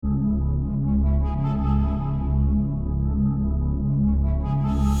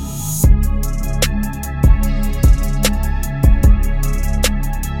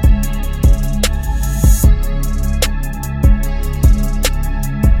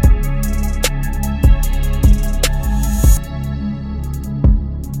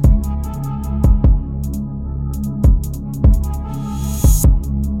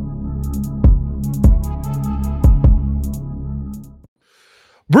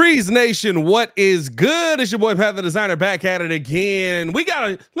Breeze Nation, what is good? It's your boy Pat the Designer back at it again. We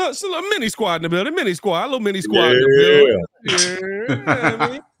got a little mini squad in the building. A little mini squad in the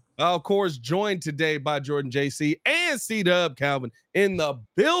building. Yeah. Of course, joined today by Jordan JC and C-Dub Calvin in the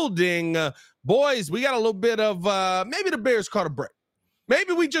building. Boys, we got a little bit of maybe the Bears caught a break.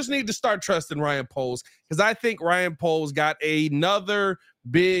 Maybe we just need to start trusting Ryan Poles, because I think Ryan Poles got another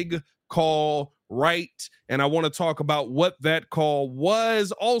big call right, and I want to talk about what that call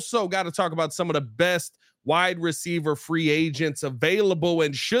was. Also got to talk about some of the best wide receiver free agents available,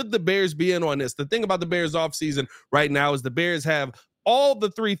 and should the Bears be in on this? The thing about the Bears offseason right now is the Bears have all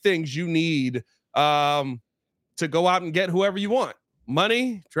the three things you need to go out and get whoever you want: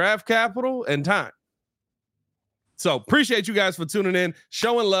 money, draft capital, and time. So appreciate you guys for tuning in,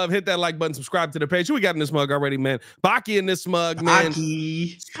 showing love. Hit that like button, subscribe to the page. Who we got in this mug already, man? Baki in this mug, man.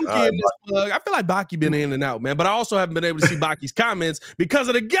 Spooky in this mug. I feel like Baki been in and out, man. But I also haven't been able to see Baki's comments because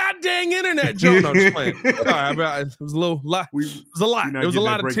of the goddamn internet, Joe. No, just playing. All right, it was a lot. It was a lot. There was a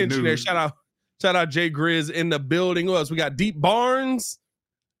lot of tension there. Shout out Jay Grizz in the building. Who else? We got Deep Barnes.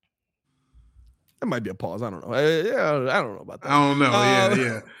 That might be a pause. I don't know. I don't know about that. I don't know.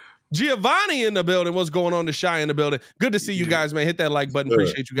 Yeah. Giovanni in the building. What's going on? The Shy in the building. Good to see you guys, man. Hit that like button.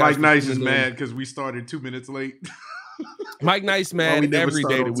 Appreciate you guys. Mike Nice is mad because we started 2 minutes late. Mike Nice mad every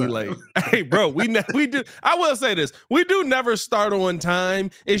day that we late. Hey, bro, we do. I will say this: we do never start on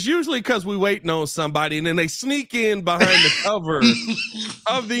time. It's usually because we waiting on somebody, and then they sneak in behind the cover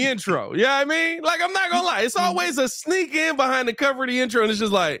of the intro. Yeah, I mean, like, I'm not gonna lie, it's always a sneak in behind the cover of the intro, and it's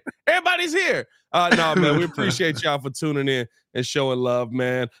just like everybody's here. No, man, we appreciate y'all for tuning in and showing love,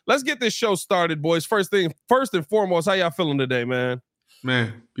 man. Let's get this show started, boys. First and foremost, how y'all feeling today, man?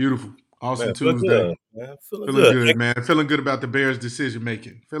 Man, beautiful. Awesome, man, Tuesday. Feeling good, man. Feeling good about the Bears' decision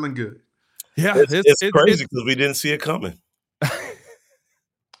making. Feeling good. Yeah, it's crazy because we didn't see it coming.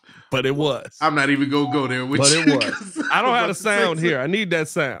 But it was. I'm not even gonna go there with but you. It was. I don't have a sound here. I need that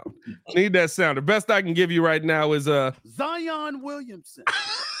sound. The best I can give you right now is Zion Williamson.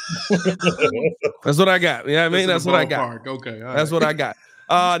 That's what I got. Yeah, I mean, that's what I got. Okay, that's what I got.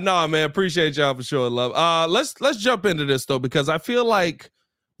 No, man, appreciate y'all for showing love. Let's jump into this though, because I feel like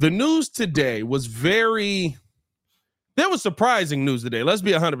the news today was there was surprising news today. Let's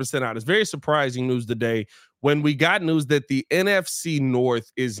be 100% honest. Very surprising news today when we got news that the NFC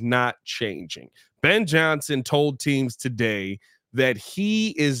North is not changing. Ben Johnson told teams today that he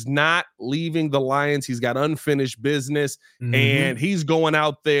is not leaving the Lions. He's got unfinished business, and he's going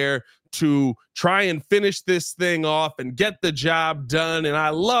out there to try and finish this thing off and get the job done. And I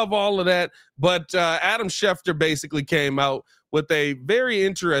love all of that. But Adam Schefter basically came out with a very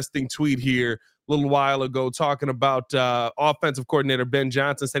interesting tweet here a little while ago, talking about offensive coordinator Ben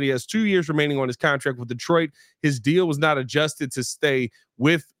Johnson. Said he has 2 years remaining on his contract with Detroit. His deal was not adjusted to stay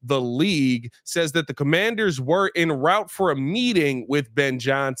with the league. Says that the Commanders were en route for a meeting with Ben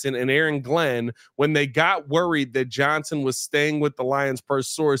Johnson and Aaron Glenn when they got worried that Johnson was staying with the Lions per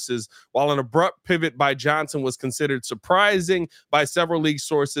sources. While an abrupt pivot by Johnson was considered surprising by several league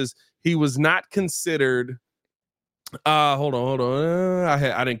sources, he was not considered. Hold on.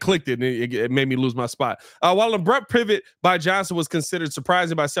 I didn't click it. It made me lose my spot. While an abrupt pivot by Johnson was considered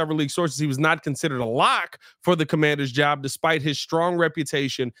surprising by several league sources, he was not considered a lock for the Commanders' job, despite his strong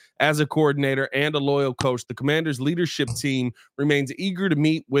reputation as a coordinator and a loyal coach. The Commanders' leadership team remains eager to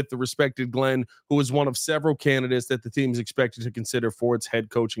meet with the respected Glenn, who is one of several candidates that the team is expected to consider for its head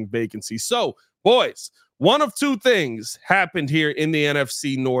coaching vacancy. So, boys, one of two things happened here in the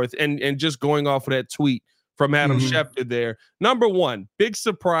NFC North, and just going off of that tweet from Adam Schefter there. Number one, big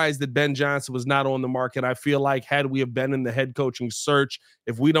surprise that Ben Johnson was not on the market. I feel like had we have been in the head coaching search,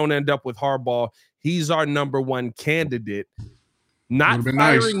 if we don't end up with Harbaugh, he's our number one candidate. Not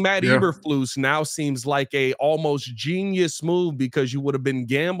firing Matt Eberflus now seems like a almost genius move, because you would have been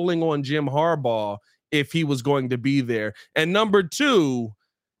gambling on Jim Harbaugh if he was going to be there. And number two,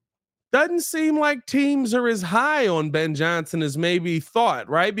 doesn't seem like teams are as high on Ben Johnson as maybe thought,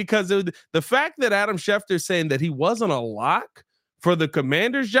 right? Because of the fact that Adam Schefter saying that he wasn't a lock for the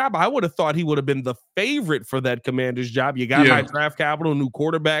Commanders job, I would have thought he would have been the favorite for that Commanders job. You got high draft capital, new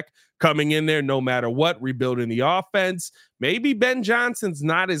quarterback coming in there no matter what, rebuilding the offense. Maybe Ben Johnson's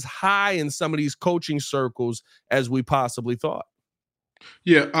not as high in some of these coaching circles as we possibly thought.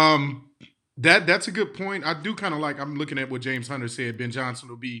 Yeah, that's a good point. I do kind of like, I'm looking at what James Hunter said, Ben Johnson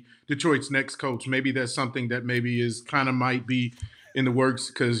will be Detroit's next coach. Maybe that's something that maybe is kind of might be in the works,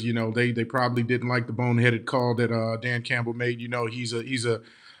 because, you know, they probably didn't like the boneheaded call that Dan Campbell made. You know, he's a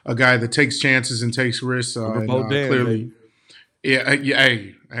guy that takes chances and takes risks. Clearly, Yeah,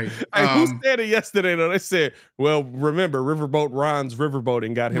 hey. Who said it yesterday, though? They said, well, remember, Riverboat Ron's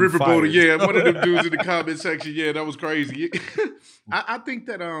riverboating got him Riverboat, fired. yeah, one of them dudes in the comment section, yeah, that was crazy. I think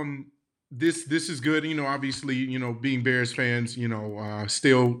that this is good. Obviously, being Bears fans,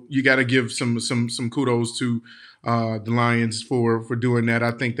 still you got to give some kudos to the Lions for doing that.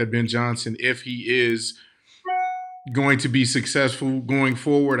 I think that Ben Johnson, if he is going to be successful going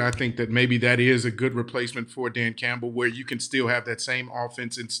forward, I think that maybe that is a good replacement for Dan Campbell, where you can still have that same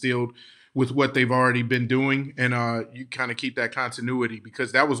offense instilled with what they've already been doing, and you kind of keep that continuity,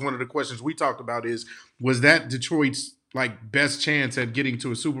 because that was one of the questions we talked about was that Detroit's best chance at getting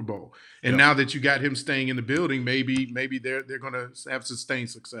to a Super Bowl? And now that you got him staying in the building, maybe they're going to have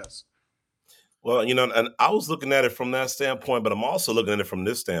sustained success. Well, and I was looking at it from that standpoint, but I'm also looking at it from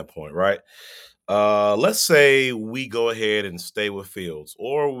this standpoint, right? Let's say we go ahead and stay with Fields,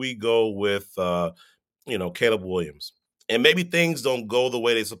 or we go with, Caleb Williams, and maybe things don't go the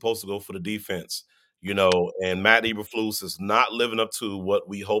way they're supposed to go for the defense, and Matt Eberflus is not living up to what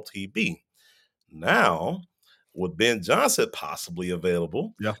we hoped he'd be. Now, with Ben Johnson possibly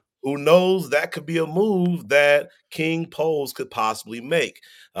available, who knows, that could be a move that King Poles could possibly make.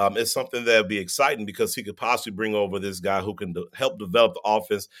 It's something that would be exciting, because he could possibly bring over this guy who can help develop the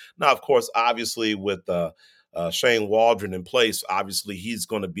offense. Now, of course, obviously with Shane Waldron in place, obviously he's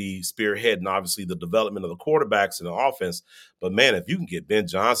going to be spearheading, obviously, the development of the quarterbacks in the offense. But, man, if you can get Ben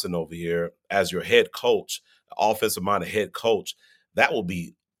Johnson over here as your head coach, offensive-minded head coach, that will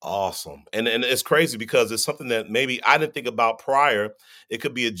be awesome. And it's crazy, because it's something that maybe I didn't think about prior. It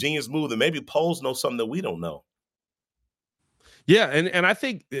could be a genius move, and maybe Poles knows something that we don't know. Yeah, and I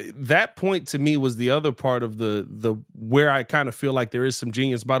think that point to me was the other part of the where I kind of feel like there is some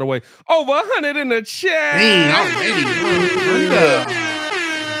genius. By the way, over 100 in the chat.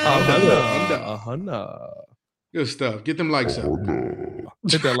 Good stuff. Get them likes up.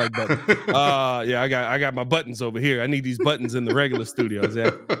 Hit that like button. Yeah, I got my buttons over here. I need these buttons in the regular studios.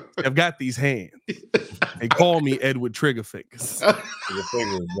 I've got these hands. They call me Edward Triggerfingers.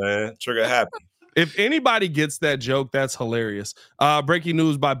 Triggerfingers, man. Trigger happy. If anybody gets that joke, that's hilarious. Breaking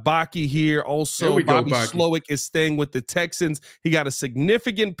news by Baki here. Also, Bobby Slowick is staying with the Texans. He got a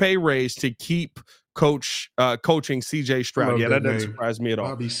significant pay raise to keep coaching CJ Stroud. Yeah, that doesn't surprise me at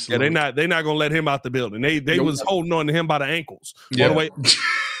all. Yeah, they're not gonna let him out the building. They was holding on to him by the ankles. Yeah. All the way.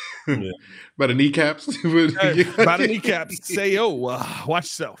 By the kneecaps. By the kneecaps. Say, watch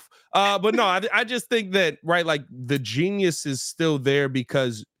yourself. But no, I just think that, right, like the genius is still there,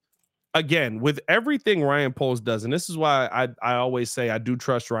 because again, with everything Ryan Poles does, and this is why I always say I do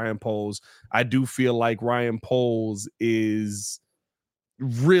trust Ryan Poles. I do feel like Ryan Poles is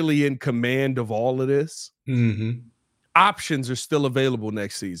really in command of all of this. Mm-hmm. Options are still available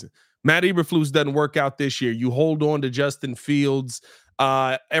next season. Matt Eberflus doesn't work out this year. You hold on to Justin Fields.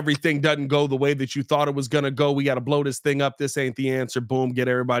 Everything doesn't go the way that you thought it was going to go. We got to blow this thing up. This ain't the answer. Boom, get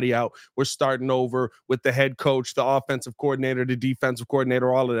everybody out. We're starting over with the head coach, the offensive coordinator, the defensive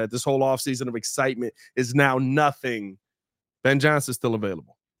coordinator, all of that. This whole offseason of excitement is now nothing. Ben Johnson's still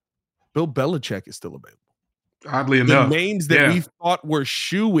available. Bill Belichick is still available. Oddly enough, the names that we thought were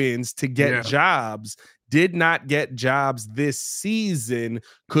shoo-ins to get jobs did not get jobs this season.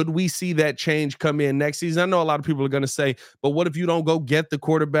 Could we see that change come in next season? I know a lot of people are going to say, but what if you don't go get the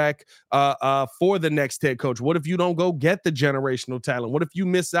quarterback for the next head coach? What if you don't go get the generational talent? What if you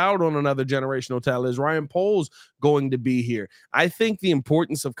miss out on another generational talent? Is Ryan Poles going to be here? I think the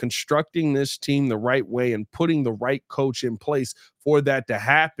importance of constructing this team the right way and putting the right coach in place for that to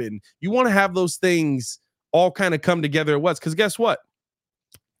happen, you want to have those things all kind of come together at once. Because guess what?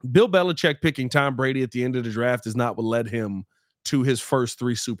 Bill Belichick picking Tom Brady at the end of the draft is not what led him to his first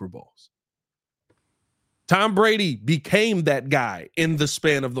 3 Super Bowls. Tom Brady became that guy in the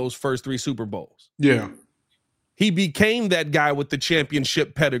span of those first 3 Super Bowls. Yeah. He became that guy with the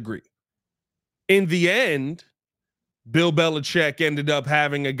championship pedigree. In the end, Bill Belichick ended up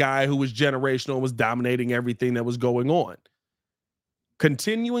having a guy who was generational and was dominating everything that was going on.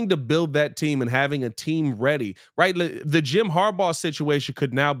 Continuing to build that team and having a team ready, right? The Jim Harbaugh situation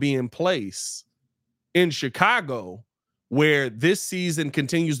could now be in place in Chicago, where this season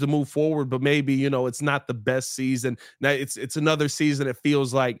continues to move forward, but maybe, it's not the best season. Now it's another season. It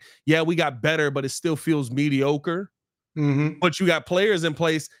feels like, we got better, but it still feels mediocre. Mm-hmm. But you got players in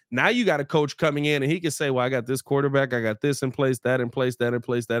place. Now you got a coach coming in and he can say, well, I got this quarterback. I got this in place, that in place, that in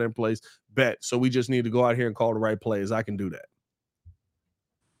place, that in place. Bet. So we just need to go out here and call the right plays. I can do that.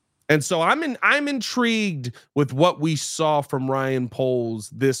 And so I'm intrigued with what we saw from Ryan Poles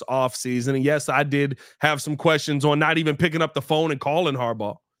this offseason. And yes, I did have some questions on not even picking up the phone and calling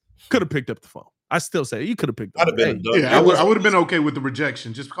Harbaugh. Could have picked up the phone. I still say you could have picked him. I'd have been done. Yeah, I would have been okay with the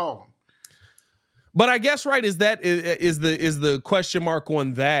rejection. Just call him. But I guess is the question mark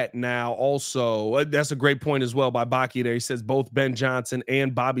on that now also. That's a great point as well by Baki there. He says both Ben Johnson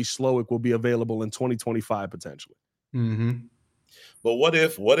and Bobby Slowick will be available in 2025 potentially. Mm-hmm. But what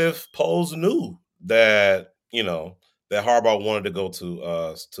if Poles knew that that Harbaugh wanted to go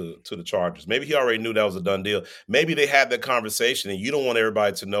to the Chargers? Maybe he already knew that was a done deal. Maybe they had that conversation, and you don't want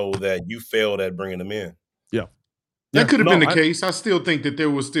everybody to know that you failed at bringing them in. Yeah. That could have been the case. I still think that there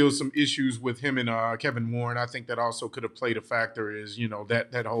was still some issues with him and Kevin Warren. I think that also could have played a factor is,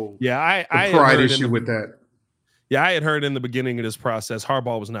 that whole I pride issue with that. Yeah, I had heard in the beginning of this process,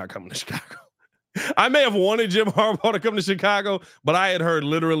 Harbaugh was not coming to Chicago. I may have wanted Jim Harbaugh to come to Chicago, but I had heard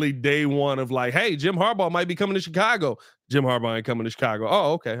literally day one of like, hey, Jim Harbaugh might be coming to Chicago. Jim Harbaugh ain't coming to Chicago.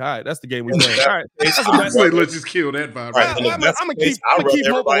 Oh, okay. All right. That's the game we play. All right. Let's just kill that vibe. Right. I'm going to keep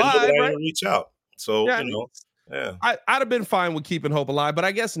hope alive. Right? Reach out. So, yeah. I'd have been fine with keeping hope alive, but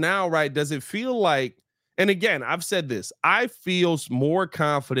I guess now, right, does it feel like, and again, I've said this, I feel more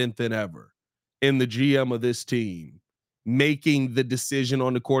confident than ever in the GM of this team making the decision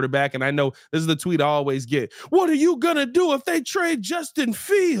on the quarterback. And I know this is the tweet I always get. What are you going to do if they trade Justin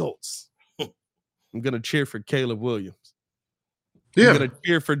Fields? I'm going to cheer for Caleb Williams. Yeah. I'm going to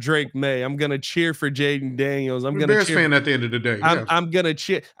cheer for Drake May. I'm going to cheer for Jaden Daniels. I'm going to cheer. Fan at the end of the day. I'm going to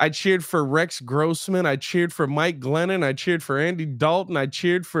cheer. I cheered for Rex Grossman. I cheered for Mike Glennon. I cheered for Andy Dalton. I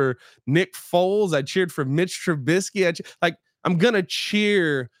cheered for Nick Foles. I cheered for Mitch Trubisky. I'm going to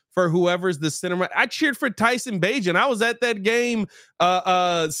cheer for whoever's the center. I cheered for Tyson Bagent. I was at that game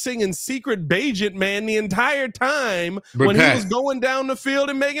singing Secret Bagent Man the entire time when Pat, he was going down the field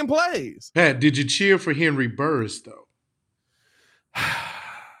and making plays. Pat, did you cheer for Henry Burris, though?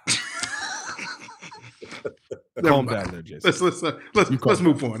 Calm down there, Jason. Let's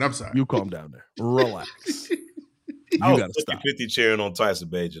move on. I'm sorry. You calm down there. Relax. I was 50 cheering on Tyson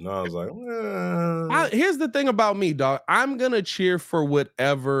Bagent. I was like, here's the thing about me, dog. I'm going to cheer for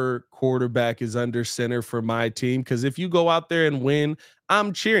whatever quarterback is under center for my team. Because if you go out there and win,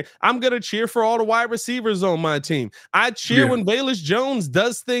 I'm cheering. I'm going to cheer for all the wide receivers on my team. I cheer when Velus Jones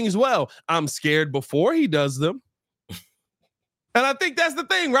does things well. I'm scared before he does them. And I think that's the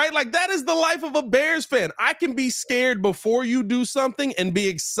thing, right? Like, that is the life of a Bears fan. I can be scared before you do something and be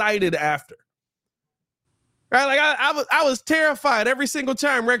excited after. Right? Like, I was terrified every single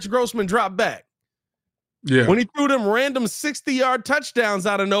time Rex Grossman dropped back. Yeah. When he threw them random 60-yard touchdowns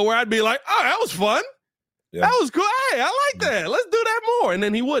out of nowhere, I'd be like, oh, that was fun. Yeah. That was cool. Hey, I like that. Let's do that more. And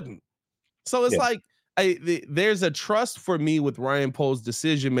then he wouldn't. So it's like, there's a trust for me with Ryan Poles'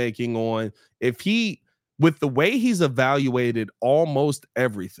 decision-making on if he – with the way he's evaluated almost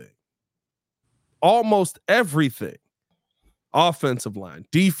everything, offensive line,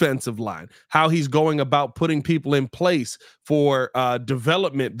 defensive line, how he's going about putting people in place for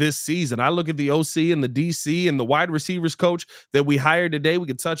development this season. I look at the OC and the DC and the wide receivers coach that we hired today. We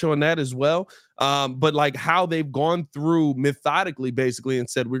could touch on that as well. But like how they've gone through methodically, basically, and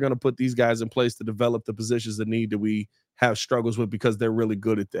said, we're going to put these guys in place to develop the positions that we have struggles with because they're really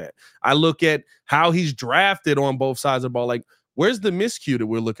good at that. I look at how he's drafted on both sides of the ball. Like, where's the miscue that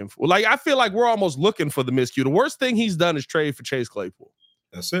we're looking for? Like, I feel like we're almost looking for the miscue. The worst thing he's done is trade for Chase Claypool.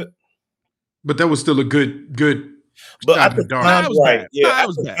 That's it. But that was still a good. But at the time, was right? Bad. Yeah, at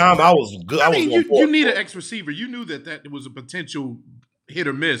the time, I was good. I mean, you need an X receiver. You knew that was a potential hit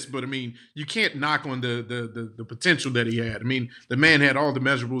or miss, but I mean, you can't knock on the potential that he had. I mean, the man had all the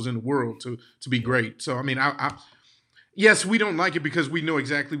measurables in the world to be great. So I mean, yes, we don't like it because we know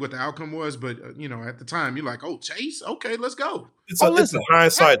exactly what the outcome was, but at the time you're like, oh, Chase, okay, let's go. It's a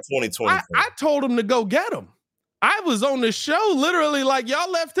hindsight 2020. I told him to go get him. I was on the show literally like,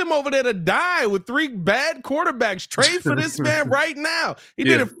 y'all left him over there to die with 3 bad quarterbacks. Trade for this man right now. He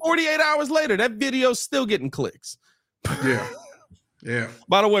did it 48 hours later. That video's still getting clicks. Yeah. Yeah.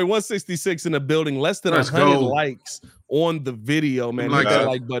 By the way, 166 in the building, less than 100 likes on the video, man. Hit that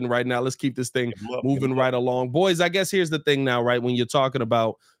like button right now. Let's keep this thing moving right along. Boys, I guess here's the thing now, right? When you're talking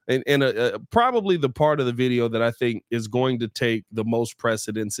about, and probably the part of the video that I think is going to take the most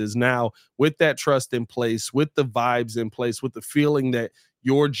precedence is now with that trust in place, with the vibes in place, with the feeling that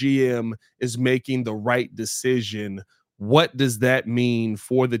your GM is making the right decision. What does that mean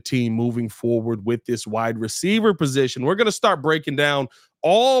for the team moving forward with this wide receiver position? We're going to start breaking down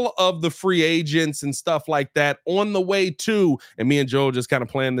all of the free agents and stuff like that on the way to, and me and Joe just kind of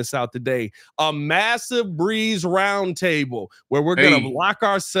planned this out today, a massive Breeze roundtable where we're going to lock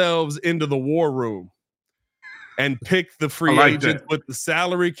ourselves into the war room and pick the free agents with the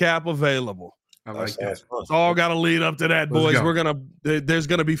salary cap available. I like that. It's all got to lead up to that, boys. There's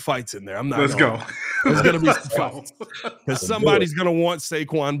gonna be fights in there. I'm not. Let's go. There's gonna be some fights because somebody's gonna want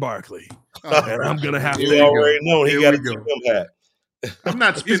Saquon Barkley, and I'm gonna have to. You already know he got a GM hat. I'm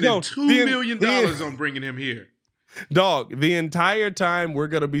not spending $2 million on bringing him here. Dog, the entire time we're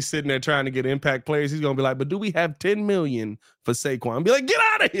going to be sitting there trying to get impact players, he's going to be like, but do we have $10 million for Saquon? I'll be like, get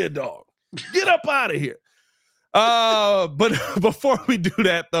out of here, dog. Get up out of here. But before we do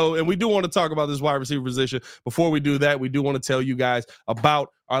that, though, and we do want to talk about this wide receiver position, before we do that, we do want to tell you guys about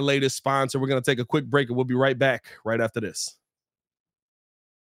our latest sponsor. We're going to take a quick break, and we'll be right back right after this.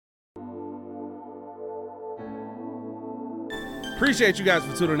 Appreciate you guys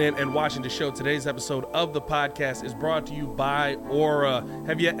for tuning in and watching the show. Today's episode of the podcast is brought to you by Aura.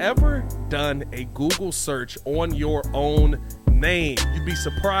 Have you ever done a Google search on your own name? You'd be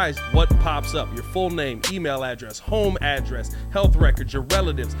surprised what pops up. Your full name, email address, home address, health records, your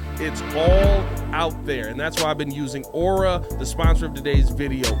relatives. It's all out there. And that's why I've been using Aura, the sponsor of today's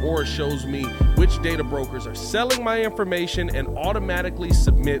video. Aura shows me which data brokers are selling my information and automatically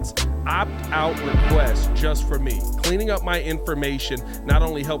submits opt-out requests just for me. Cleaning up my information not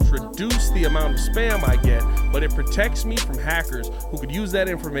only helps reduce the amount of spam I get, but it protects me from hackers who could use that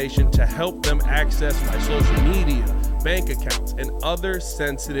information to help them access my social media, bank accounts, and other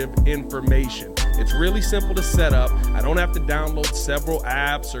sensitive information. It's really simple to set up. I don't have to download several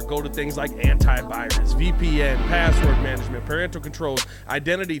apps or go to things like antivirus, VPN, password management, parental controls,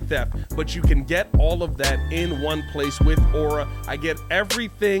 identity theft, but you can get all of that in one place with Aura. I get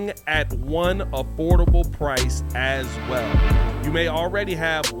everything at one affordable price as well. You may already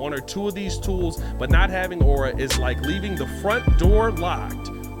have one or two of these tools, but not having Aura is like leaving the front door locked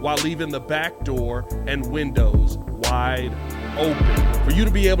while leaving the back door and windows wide open. For you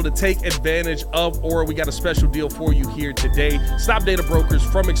to be able to take advantage of Aura, we got a special deal for you here today. Stop data brokers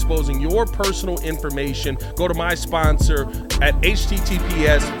from exposing your personal information. Go to my sponsor at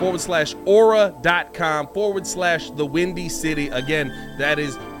https:/aura.com/the Windy City. Again, that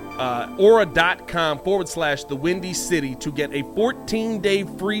is aura.com/the Windy City to get a 14-day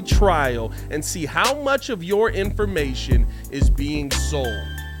free trial and see how much of your information is being sold.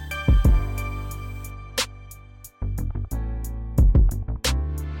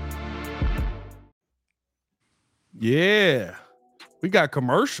 Yeah, we got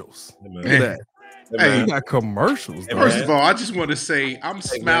commercials. Look at that. Hey, we got commercials. First of all, I just want to say I'm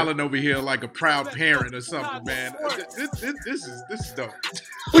smiling over here like a proud parent or something, man. This is dope.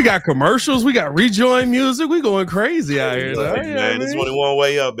 We got commercials. We got rejoin music. We going crazy out here. Right, man, there's only one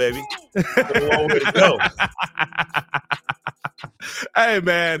way up, baby. One way to go. Hey,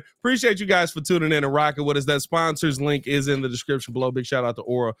 man, appreciate you guys for tuning in and rocking with us. That sponsors link is in the description below. Big shout out to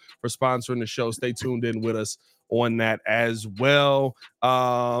Aura for sponsoring the show. Stay tuned in with us on that as well.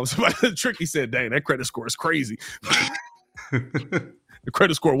 Tricky said, dang, that credit score is crazy. The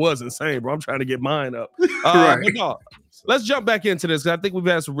credit score was insane, bro. I'm trying to get mine up. Right. But no, let's jump back into this. I think we've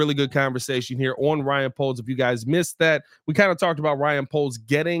had some really good conversation here on Ryan Poles. If you guys missed that, we kind of talked about Ryan Poles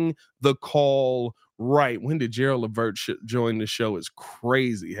getting the call right. When did Gerald Levert join the show? Is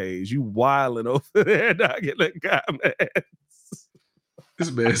crazy, Hayes. You wilding over there, dog, in the comments.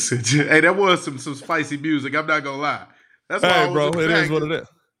 This message. Hey, that was some spicy music. I'm not gonna lie. That's why, bro. It is what it is.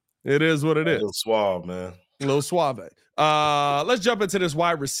 It is what it is. A little suave, man. A little suave. Let's jump into this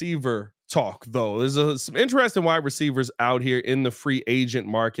wide receiver talk, though. There's some interesting wide receivers out here in the free agent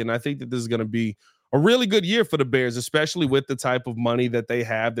market, and I think that this is going to be a really good year for the Bears, especially with the type of money that they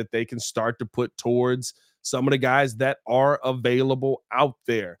have that they can start to put towards some of the guys that are available out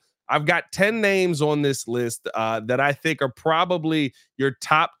there. I've got 10 names on this list that I think are probably your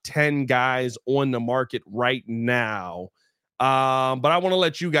top 10 guys on the market right now. But I want to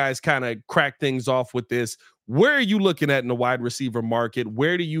let you guys kind of crack things off with this. Where are you looking at in the wide receiver market?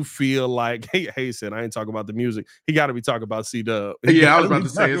 Where do you feel like, hey, Sid, I ain't talking about the music. He got to be talking about C-Dub. Yeah, I was about to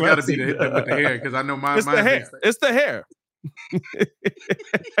say, it's got to be with the hair, because I know mine. It's the hair. It's the hair.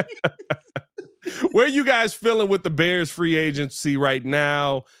 Where you guys feeling with the Bears free agency right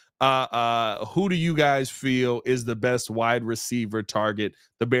now? Who do you guys feel is the best wide receiver target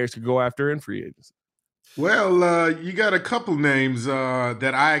the Bears could go after in free agency? Well, you got a couple names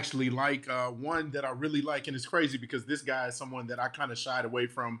that I actually like. One that I really like, and it's crazy because this guy is someone that I kind of shied away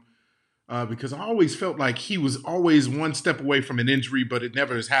from because I always felt like he was always one step away from an injury, but it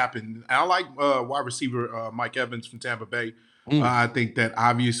never has happened. I like wide receiver Mike Evans from Tampa Bay. I think that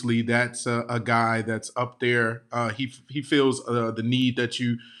obviously that's a guy that's up there. He feels the need that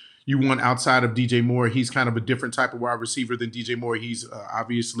you want outside of DJ Moore. He's kind of a different type of wide receiver than DJ Moore. He's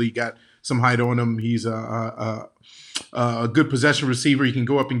obviously got some height on him. He's a good possession receiver. He can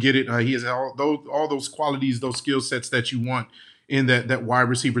go up and get it. He has all those qualities, those skill sets that you want in that wide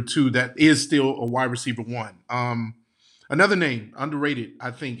receiver 2 that is still a wide receiver 1. Another name, underrated,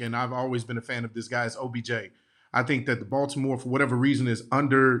 I think, and I've always been a fan of this guy, is OBJ. I think that the Baltimore, for whatever reason, has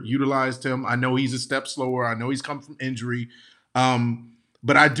underutilized him. I know he's a step slower. I know he's come from injury.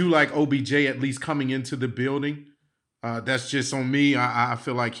 But I do like OBJ at least coming into the building. That's just on me. I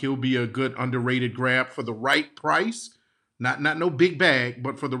feel like he'll be a good underrated grab for the right price. Not no big bag,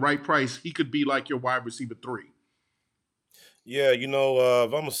 but for the right price, he could be like your wide receiver 3. Yeah,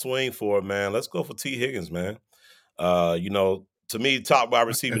 if I'm a swing for it, man, let's go for T. Higgins, man. To me, top wide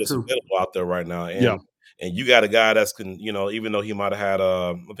receiver that's available out there right now. And you got a guy that's even though he might have had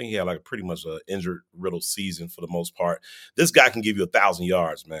I think he had like pretty much an injured riddled season for the most part. This guy can give you 1,000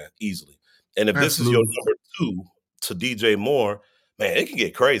 yards, man, easily. And if this is your number 2 to DJ Moore, man, it can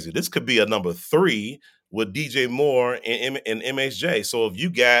get crazy. This could be a number 3 with DJ Moore and MHJ. So if you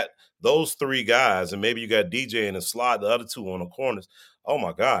got those 3 guys, and maybe you got DJ in the slot, the other 2 on the corners, oh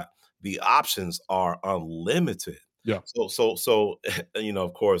my God, the options are unlimited. Yeah. So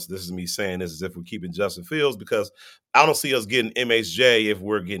of course, this is me saying this as if we're keeping Justin Fields, because I don't see us getting MHJ if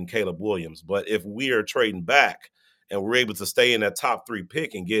we're getting Caleb Williams. But if we are trading back and we're able to stay in that top 3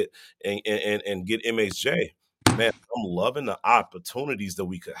 pick and get and get MHJ, man, I'm loving the opportunities that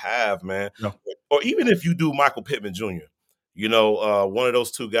we could have, man. Yeah. Or even if you do Michael Pittman Jr., one of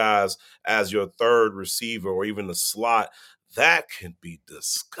those 2 guys as your third receiver or even the slot, that can be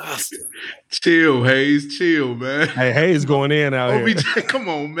disgusting. Chill, Hayes. Chill, man. Hey, Hayes going in out OBJ, here. come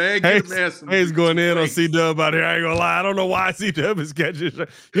on, man. Hayes going in on C-Dub out here. I ain't gonna lie. I don't know why C-Dub is catching.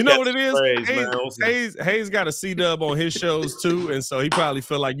 You know what it is? Hayes got a C-Dub on his shows too, and so he probably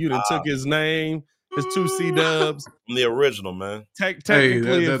feel like you done took his name. His 2 C-Dubs. I'm the original, man.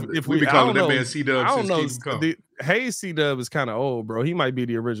 Technically, if we be calling that man C-Dub, I don't know. Hayes C-Dub is kind of old, bro. He might be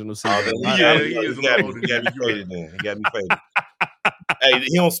the original C-Dub. He is a little older. He got me faded then. He got me faded. Hey,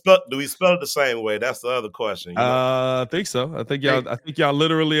 he don't spell. Do we spell it the same way? That's the other question. I think so. I think y'all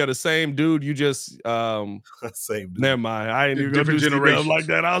literally are the same dude. You just same dude. Never mind. I ain't even different generations like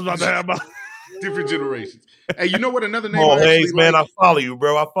that. I was about to have my different generations. Hey, you know what? Another name. Oh, Hayes, man, I follow you,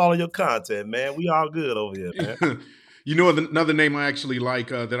 bro. I follow your content, man. We all good over here, man. You know another name I actually like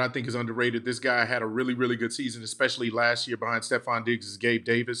that I think is underrated. This guy had a really, really good season, especially last year behind Stephon Diggs, is Gabe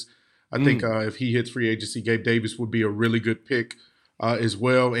Davis. I think if he hits free agency, Gabe Davis would be a really good pick as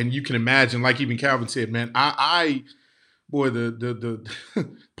well. And you can imagine, like even Calvin said, man, the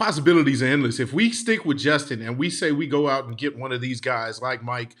possibilities are endless. If we stick with Justin and we say we go out and get one of these guys like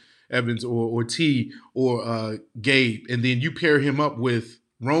Mike Evans or T or Gabe, and then you pair him up with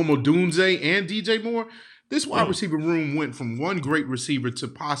Rome Odunze and DJ Moore, this wide receiver room went from one great receiver to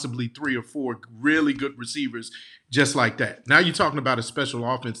possibly 3 or 4 really good receivers just like that. Now you're talking about a special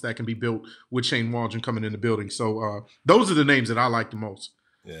offense that can be built with Shane Waldron coming in the building. So those are the names that I like the most.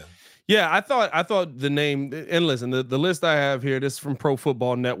 Yeah. Yeah, I thought the name, and listen, the list I have here, this is from Pro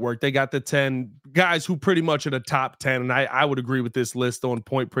Football Network. They got the 10 guys who pretty much are the top 10, and I would agree with this list on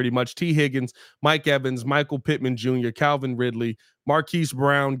point pretty much. T. Higgins, Mike Evans, Michael Pittman Jr., Calvin Ridley, Marquise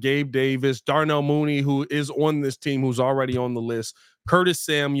Brown, Gabe Davis, Darnell Mooney, who is on this team, who's already on the list, Curtis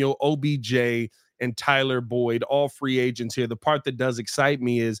Samuel, OBJ, and Tyler Boyd, all free agents here. The part that does excite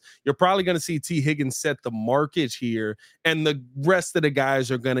me is you're probably going to see T. Higgins set the market here, and the rest of the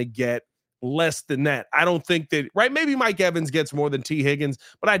guys are going to get less than that. I don't think that, right? Maybe Mike Evans gets more than T. Higgins,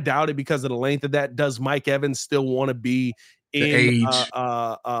 but I doubt it because of the length of that. Does Mike Evans still want to be in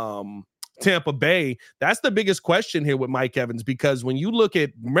Tampa Bay? That's the biggest question here with Mike Evans, because when you look at,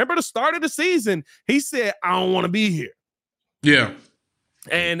 remember the start of the season, he said, I don't want to be here. Yeah.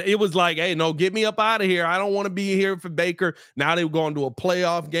 And it was like, hey, no, get me up out of here. I don't want to be here for Baker. Now they're going to a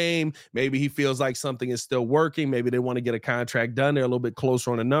playoff game. Maybe he feels like something is still working. Maybe they want to get a contract done. They're a little bit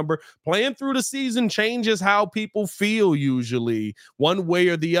closer on a number. Playing through the season changes how people feel usually, one way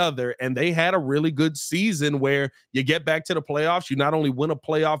or the other. And they had a really good season where you get back to the playoffs. You not only win a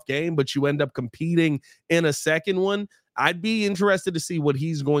playoff game, but you end up competing in a second one. I'd be interested to see what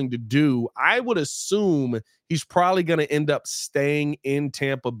he's going to do. I would assume he's probably going to end up staying in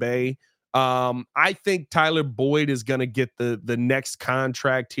Tampa Bay. I think Tyler Boyd is going to get the next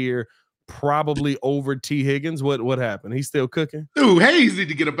contract here, probably over T. Higgins. What happened? He's still cooking? Dude, Hayes need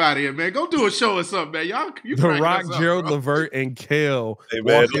to get up out of here, man. Go do a show or something, man. Y'all, The Rock, Gerald Levert, and Kale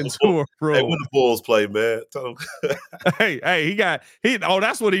walk into a pro. Hey, when the Bulls play, man. Tell them. hey,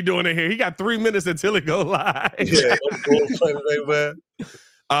 that's what he doing in here. He got 3 minutes until it go live. Yeah, the Bulls play today, man.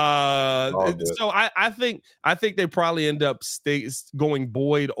 So I think they probably end up going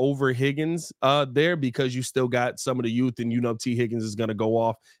Boyd over Higgins there because you still got some of the youth, and T. Higgins is going to go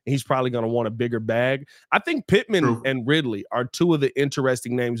off, and he's probably going to want a bigger bag. I think Pittman and Ridley are two of the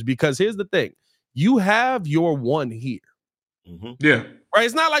interesting names because here's the thing: you have your one here. Mm-hmm. Yeah. Right.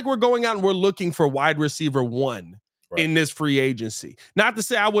 It's not like we're going out and we're looking for wide receiver one in this free agency. Not to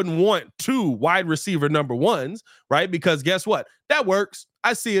say I wouldn't want 2 wide receiver number ones, right? Because guess what? That works.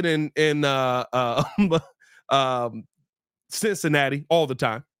 I see it in Cincinnati all the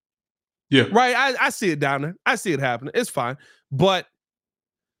time. Yeah. Right. I see it down there. I see it happening. It's fine. But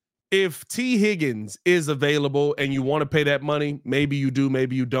if T. Higgins is available and you want to pay that money, maybe you do,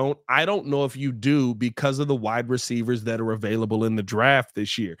 maybe you don't. I don't know if you do because of the wide receivers that are available in the draft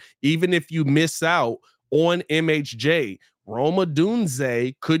this year. Even if you miss out on MHJ, Rome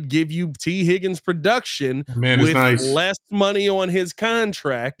Odunze could give you T. Higgins production with less money on his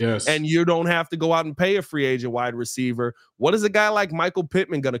contract, and you don't have to go out and pay a free agent wide receiver. What is a guy like Michael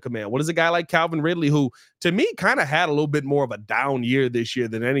Pittman going to command? What is a guy like Calvin Ridley, who to me kind of had a little bit more of a down year this year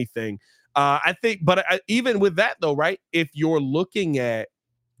than anything? I think, but even with that though, right? If you're looking at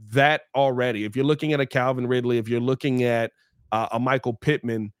that already, if you're looking at a Calvin Ridley, if you're looking at a Michael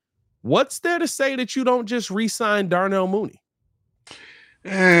Pittman, what's there to say that you don't just re-sign Darnell Mooney?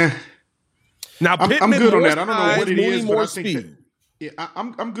 Now, Pittman, I'm good on that. I don't know what it Mooney is, more but I think speed.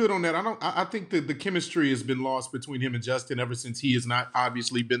 I'm good on that. I think that the chemistry has been lost between him and Justin ever since he has not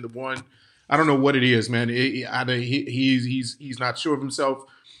obviously been the one. I don't know what it is, man. He's not sure of himself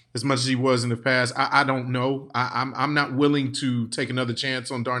as much as he was in the past. I don't know. I'm not willing to take another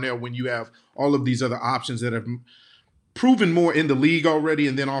chance on Darnell when you have all of these other options that have proven more in the league already,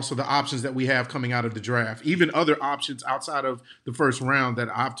 and then also the options that we have coming out of the draft, even other options outside of the first round that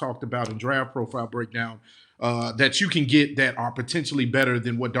I've talked about in draft profile breakdown that you can get that are potentially better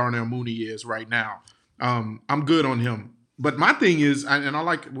than what Darnell Mooney is right now. I'm good on him. But my thing is, and I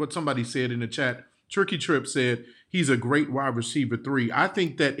like what somebody said in the chat, Tricky Trip said he's a great wide receiver 3. I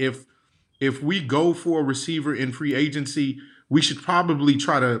think that if we go for a receiver in free agency, we should probably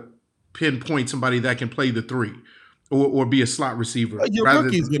try to pinpoint somebody that can play the 3. Or be a slot receiver. Your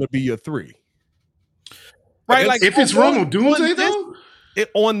rookie's going to be your 3. Right? Like if it's Rome Odunze, though?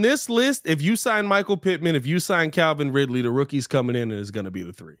 On this list, if you sign Michael Pittman, if you sign Calvin Ridley, the rookie's coming in and is going to be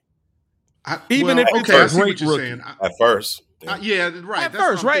the 3. If it's a great rookie. At first. Right. At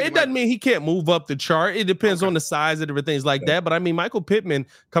first, right? It doesn't mean he can't move up the chart. It depends on the size and different things like that. But I mean, Michael Pittman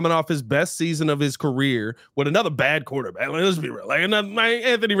coming off his best season of his career with another bad quarterback. Let's be real. Like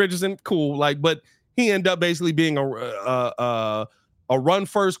Anthony Richardson, cool. But he ended up basically being a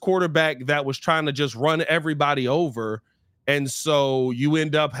run-first quarterback that was trying to just run everybody over. And so you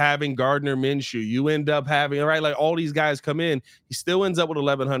end up having Gardner Minshew. You end up having, like all these guys come in. He still ends up with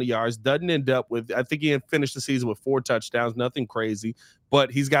 1,100 yards. Doesn't end up with, I think he had finished the season with 4 touchdowns. Nothing crazy.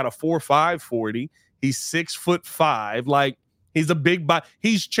 But he's got a 4.5 40. He's 6'5". Like, he's a big body.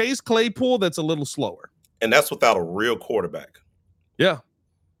 He's Chase Claypool that's a little slower. And that's without a real quarterback. Yeah.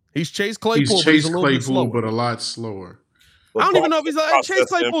 He's Chase Claypool, but a lot slower. I don't even know if he's like Chase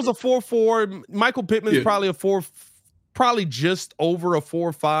Claypool's a 4.4. Michael Pittman's probably a 4, probably just over a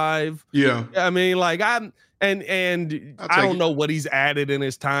 4.5. Yeah. I mean, like I don't know what he's added in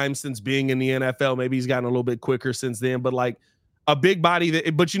his time since being in the NFL. Maybe he's gotten a little bit quicker since then, but like a big body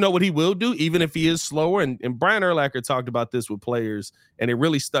but you know what he will do, even if he is slower. And Brian Urlacher talked about this with players, and it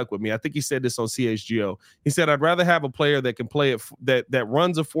really stuck with me. I think he said this on CHGO. He said, I'd rather have a player that can play it, that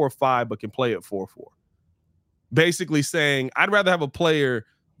runs a 4.5, but can play at 4.4. Basically saying, I'd rather have a player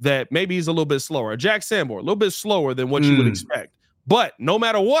that maybe he's a little bit slower. Jack Sanborn, a little bit slower than what you would expect. But no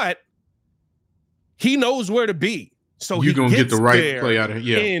matter what, he knows where to be. So you're gonna get the right play out of it.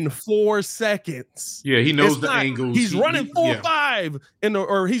 In 4 seconds. Yeah, he knows the angles. He's running 4.5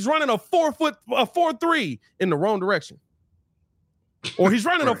 or he's running a 4.3 in the wrong direction, or he's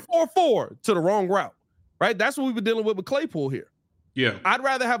running a 4.4 to the wrong route. Right, that's what we've been dealing with Claypool here. Yeah, I'd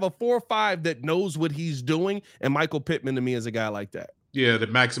rather have a 4.5 that knows what he's doing, and Michael Pittman to me is a guy like that. Yeah,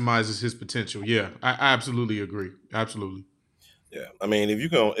 that maximizes his potential. Yeah, I absolutely agree. Absolutely. Yeah, I mean, if you're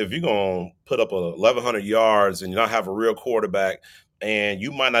gonna put up 1,100 yards and you don't have a real quarterback, and you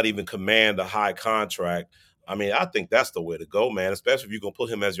might not even command a high contract, I mean, I think that's the way to go, man. Especially if you're gonna put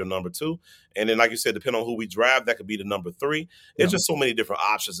him as your number 2, and then, like you said, depending on who we draft, that could be the number 3. It's just so many different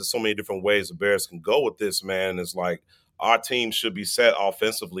options. There's so many different ways the Bears can go with this, man. It's like our team should be set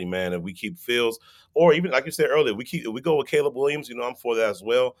offensively, man. If we keep Fields, or even like you said earlier, if we go with Caleb Williams, I'm for that as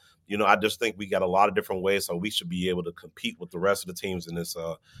well. I just think we got a lot of different ways, so we should be able to compete with the rest of the teams in this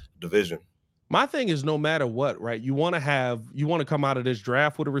division. My thing is no matter what, right? You want to come out of this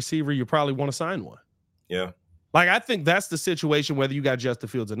draft with a receiver, you probably want to sign one. Yeah. Like, I think that's the situation, whether you got Justin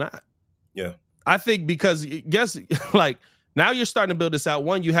Fields or not. Yeah. I think because guess like now you're starting to build this out.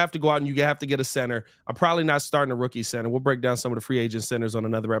 One, you have to go out and you have to get a center. I'm probably not starting a rookie center. We'll break down some of the free agent centers on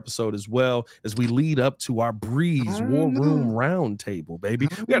another episode as well as we lead up to our Breeze War Room Roundtable, baby.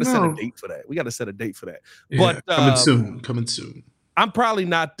 We got to set a date for that. Yeah, But coming soon. I'm probably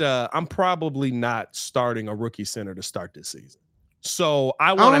not starting a rookie center to start this season. So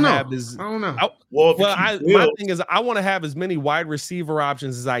I want to have this. I don't know. My thing is I want to have as many wide receiver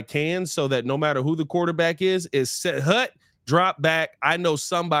options as I can, so that no matter who the quarterback is set hut, drop back. I know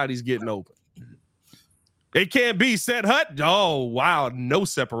somebody's getting open. It can't be set hut. Oh wow, no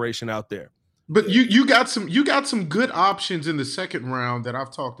separation out there. But you got some good options in the second round that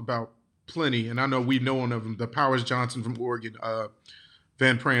I've talked about plenty, and I know we know one of them. The Powers Johnson from Oregon,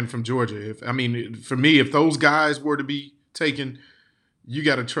 Van Pran from Georgia. For me, if those guys were to be taken, you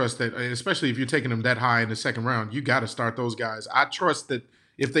got to trust that, especially if you're taking them that high in the second round, you got to start those guys. I trust that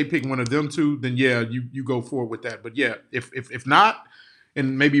if they pick one of them two, then yeah, you go forward with that. But yeah, if not,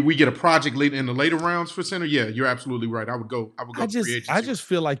 and maybe we get a project late in the later rounds for center, yeah, you're absolutely right. I would go free agency. I just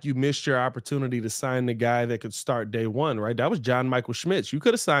feel like you missed your opportunity to sign the guy that could start day one, right? That was John Michael Schmitz. You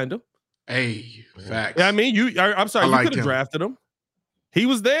could have signed him. Hey, facts. I mean, I'm sorry, you could have drafted him. He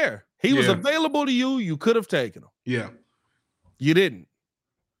was there. He was available to you. You could have taken him. Yeah. You didn't.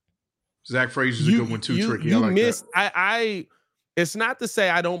 Zach Frazier's a good one too, Tricky. You I like missed. that. It's not to say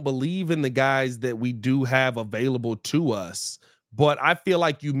I don't believe in the guys that we do have available to us, but I feel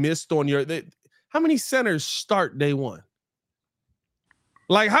like you missed on how many centers start day one?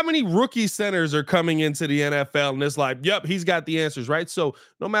 Like, how many rookie centers are coming into the NFL and it's like, yep, he's got the answers, right? So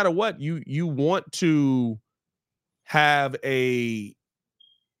no matter what, you want to have a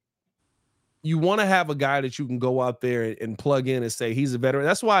guy that you can go out there and plug in and say he's a veteran.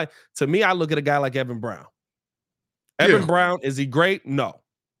 That's why, to me, I look at a guy like Evan Brown. Evan Brown, is he great? No.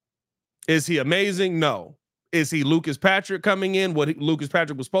 Is he amazing? No. Is he Lucas Patrick coming in, what Lucas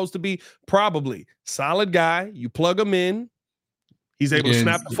Patrick was supposed to be? Probably. Solid guy. You plug him in. He's able to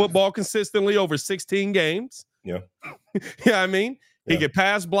snap the football consistently over 16 games. Yeah. Yeah, I mean, he can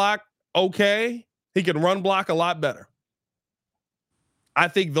pass block okay. He can run block a lot better. I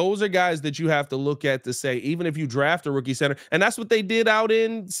think those are guys that you have to look at to say, even if you draft a rookie center, and that's what they did out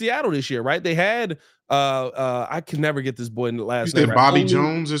in Seattle this year, right? They had I can never get this boy in the last name. Right? Bobby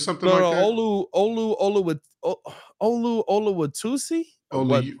Jones or something like that. Oluwatusi.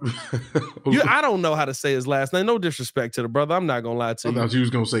 I don't know how to say his last name. No disrespect to the brother. I'm not gonna lie to you. I thought you was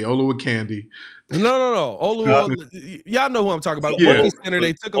gonna say Oluwakandy. No. Y'all know who I'm talking about. Yeah. Rookie center.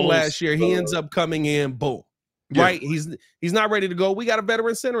 They took him last year. He ends up coming in. Boom. Yeah. Right, he's not ready to go. We got a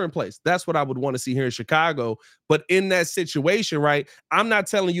veteran center in place. That's what I would want to see here in Chicago. But in that situation, right, I'm not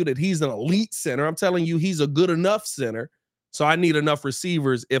telling you that he's an elite center. I'm telling you he's a good enough center. So I need enough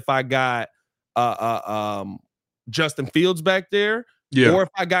receivers if I got Justin Fields back there, or if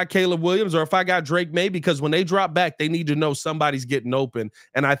I got Caleb Williams, or if I got Drake May, because when they drop back, they need to know somebody's getting open.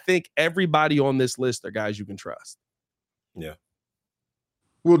 And I think everybody on this list are guys you can trust. Yeah.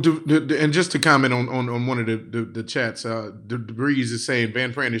 Well, and just to comment on one of the chats, the Breeze is saying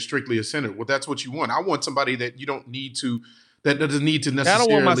Van Pran is strictly a center. Well, that's what you want. I want somebody that you don't need to, that doesn't need to necessarily. I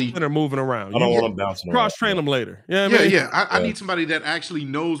don't want my center moving around. I don't want them bouncing around. Cross train them later. I need somebody that actually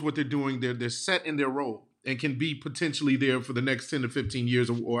knows what they're doing. They're set in their role and can be potentially there for the next 10 to 15 years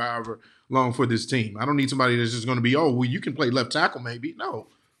or however long for this team. I don't need somebody that's just going to be, you can play left tackle maybe. No,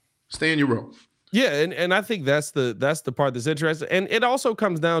 stay in your role. Yeah, and I think that's the part that's interesting. And it also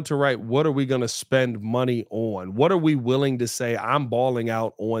comes down to, right, what are we going to spend money on? What are we willing to say, I'm balling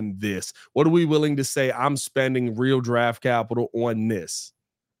out on this? What are we willing to say, I'm spending real draft capital on this?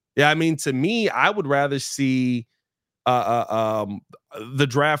 Yeah, I mean, to me, I would rather see the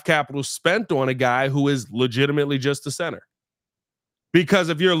draft capital spent on a guy who is legitimately just a center. Because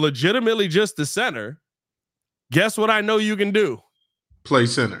if you're legitimately just a center, guess what I know you can do? Play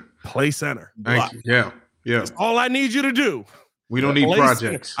center. Play center. Thank you. Yeah. That's all I need you to do. We don't need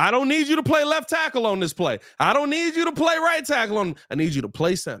projects. I don't need you to play left tackle on this play. I don't need you to play right tackle on. I need you to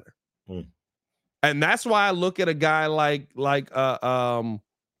play center. And that's why I look at a guy like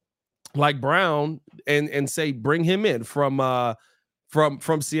Brown and say bring him in from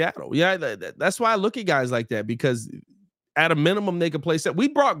Seattle. Yeah, that's why I look at guys like that, because at a minimum they can play center. We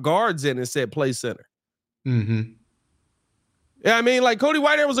brought guards in and said play center. Mm-hmm. Yeah, I mean, like Cody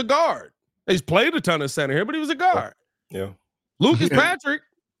Whitehair was a guard. He's played a ton of center here, but he was a guard. Yeah. Lucas Patrick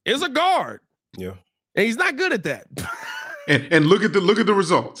is a guard. Yeah. And he's not good at that. And look at the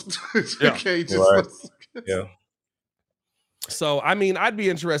results. Yeah. Okay, Right. Yeah. So, I mean, I'd be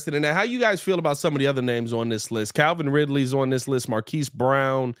interested in that. How you guys feel about some of the other names on this list? Calvin Ridley's on this list. Marquise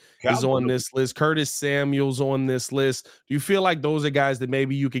Brown is on this list. Curtis Samuel's on this list. Do you feel like those are guys that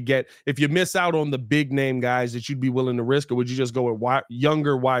maybe you could get if you miss out on the big name guys that you'd be willing to risk, or would you just go with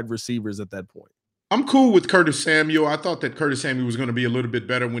younger wide receivers at that point? I'm cool with Curtis Samuel. I thought that Curtis Samuel was going to be a little bit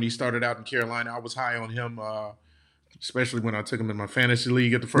better when he started out in Carolina. I was high on him, especially when I took him in my fantasy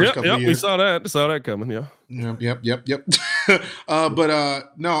league at the first couple of years. We saw that coming. Yeah. Yep. But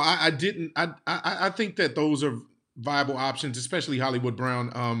no, I didn't. I think that those are viable options, especially Hollywood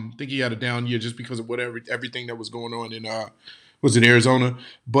Brown. I think he had a down year just because of everything that was going on in was in Arizona.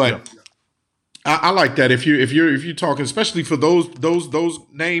 But I like that if you're talking, especially for those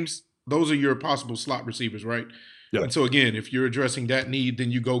names. Those are your possible slot receivers, right? Yeah. And so again, if you're addressing that need,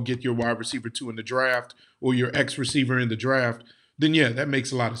 then you go get your wide receiver 2 in the draft or your X receiver in the draft. Then yeah, that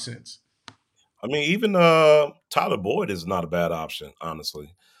makes a lot of sense. I mean, even Tyler Boyd is not a bad option,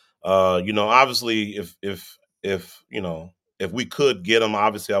 honestly. Obviously, if we could get him,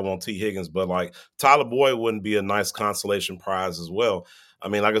 obviously I want T. Higgins, but like Tyler Boyd wouldn't be a nice consolation prize as well. I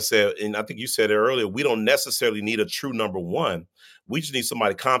mean, like I said, and I think you said it earlier, we don't necessarily need a true number one. We just need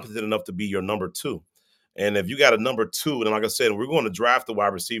somebody competent enough to be your number 2. And if you got a number 2, and like I said, we're going to draft the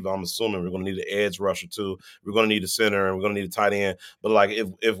wide receiver, I'm assuming we're going to need an edge rusher too. We're going to need a center, and we're going to need a tight end. But like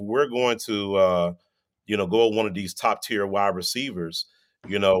if we're going to go with one of these top tier wide receivers,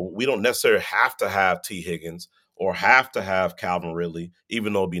 we don't necessarily have to have T. Higgins or have to have Calvin Ridley,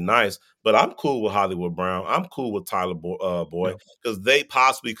 even though it'd be nice. But I'm cool with Hollywood Brown. I'm cool with Tyler Boyd because they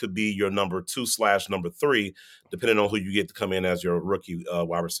possibly could be your number 2/number 3, depending on who you get to come in as your rookie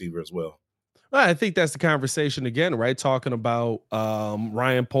wide receiver as well. I think that's the conversation again, right? Talking about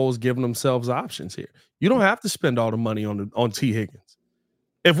Ryan Poles giving themselves options here. You don't have to spend all the money on T. Higgins.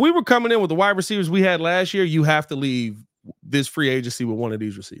 If we were coming in with the wide receivers we had last year, you have to leave this free agency with one of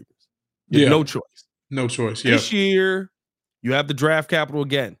these receivers. You have no choice. No choice. This year, you have the draft capital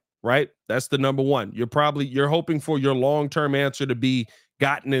again, right? That's the number one. You're hoping for your long-term answer to be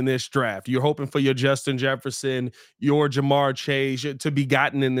gotten in this draft. You're hoping for your Justin Jefferson, your Jamar Chase to be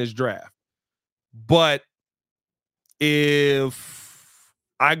gotten in this draft. But if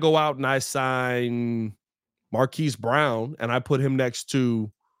I go out and I sign Marquise Brown and I put him next to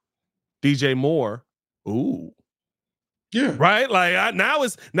DJ Moore, ooh. Yeah. Right. Like now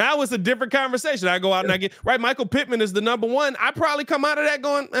it's a different conversation. I go out and I get right. Michael Pittman is the number 1. I probably come out of that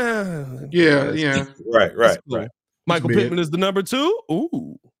going, yeah. Right. Michael Pittman is the number 2.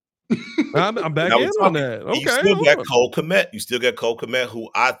 Ooh. I'm back in on that. Okay. You still got Cole Kmet. You still got Cole Kmet, who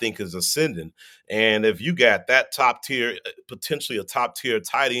I think is ascending. And if you got that top tier, potentially a top tier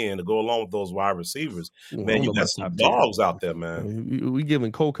tight end to go along with those wide receivers, man, you got some dogs out there, man. We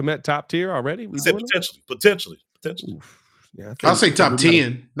giving Cole Kmet top tier already? We said potentially. Yeah, I'll say top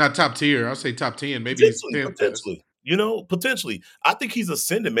 10, not top tier. I'll say top 10. Maybe potentially. Potentially. I think he's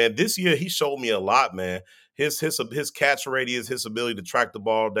ascending, man. This year he showed me a lot, man. His catch radius, his ability to track the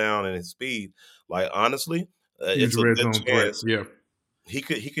ball down, and his speed. Like honestly, it's a good chance. Yeah, he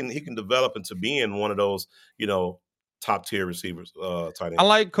can develop into being one of those, top tier receivers. Tight end. I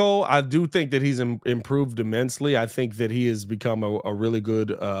like Cole. I do think that he's improved immensely. I think that he has become a really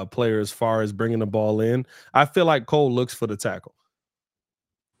good player as far as bringing the ball in. I feel like Cole looks for the tackle.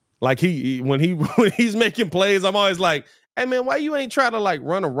 Like when he's making plays, I'm always like, hey man, why you ain't trying to like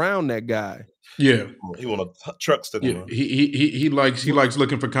run around that guy? Yeah, he want a truck stick. Yeah, he likes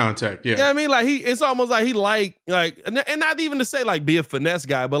looking for contact. Yeah, I mean, like it's almost like he like, and not even to say like be a finesse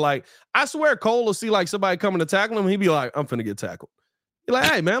guy, but like I swear Cole will see like somebody coming to tackle him, he'd be like, I'm finna get tackled. He's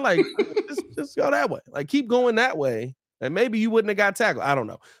like, hey man, like just go that way, like keep going that way. And maybe you wouldn't have got tackled. I don't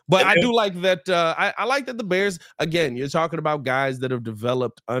know. But I do like that. I like that the Bears, again, you're talking about guys that have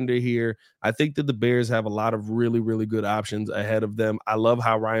developed under here. I think that the Bears have a lot of really, really good options ahead of them. I love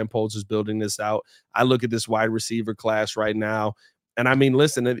how Ryan Poles is building this out. I look at this wide receiver class right now. And I mean,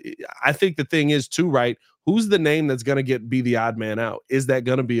 listen, I think the thing is too, right? Who's the name that's going to be the odd man out? Is that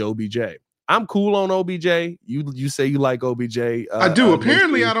going to be OBJ? I'm cool on OBJ. You say you like OBJ. I do.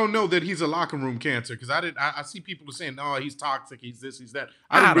 Apparently, I don't know that he's a locker room cancer because I see people saying, "No, he's toxic. He's this. He's that."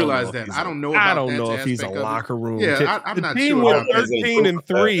 I didn't realize that. I don't know. I don't know if he's a locker room. Yeah, I'm not sure. The team went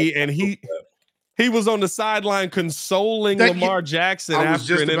 13-3, and he was on the sideline consoling Lamar Jackson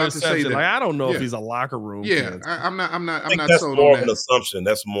after an interception. Like I don't know if he's a locker room. Yeah, cancer. I'm not. That's more of an assumption.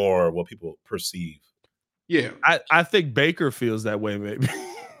 That's more what people perceive. Yeah, I think Baker feels that way, maybe.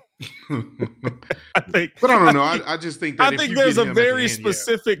 I think, but I don't know. I just think that I think there's a very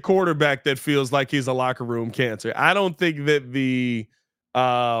specific quarterback that feels like he's a locker room cancer. I don't think that the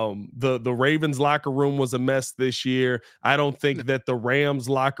Ravens locker room was a mess this year. I don't think that the Rams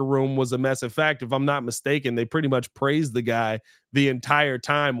locker room was a mess. In fact, if I'm not mistaken, they pretty much praised the guy the entire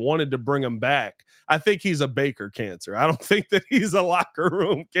time, wanted to bring him back. I think he's a Baker cancer. I don't think that he's a locker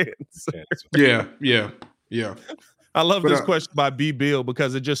room cancer. Yeah. I love this question by B. Bill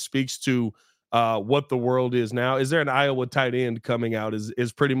because it just speaks to what the world is now. Is there an Iowa tight end coming out?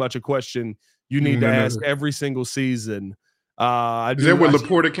 Is pretty much a question you need to ask every single season. Is that where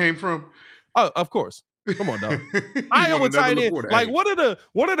Laporta came from? Oh, of course. Come on, dog. Iowa tight end. Like, what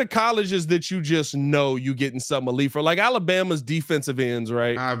are the colleges that you just know you getting something elite for? Like Alabama's defensive ends,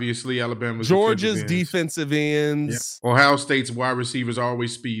 right? Obviously, Alabama's Georgia's defensive ends. Yeah. Ohio State's wide receivers are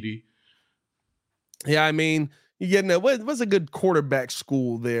always speedy. Yeah, I mean, you getting what's a good quarterback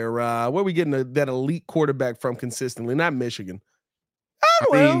school there? Where are we getting that elite quarterback from consistently? Not Michigan.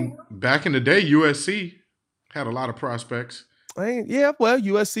 I mean, back in the day, USC had a lot of prospects. Yeah, well,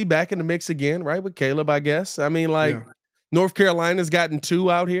 USC back in the mix again, right? With Caleb, I guess. I mean, North Carolina's gotten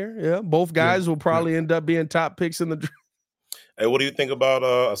 2 out here. Yeah, both guys will probably end up being top picks in the draft. Hey, what do you think about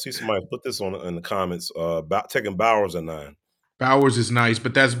I see somebody put this on in the comments about taking Bowers at 9. Bowers is nice,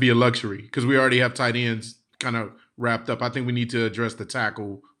 but that's be a luxury because we already have tight ends kind of wrapped up. I think we need to address the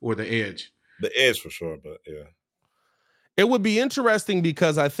tackle or the edge. The edge for sure, but yeah. It would be interesting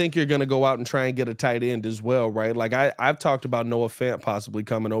because I think you're going to go out and try and get a tight end as well, right? Like I've talked about Noah Fant possibly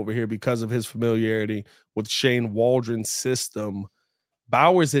coming over here because of his familiarity with Shane Waldron's system.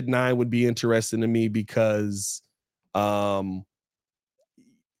 Bowers at 9 would be interesting to me because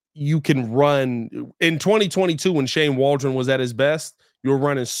you can run in 2022 when Shane Waldron was at his best, you were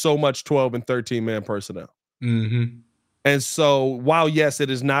running so much 12 and 13 man personnel. Mm-hmm. And so while, yes, it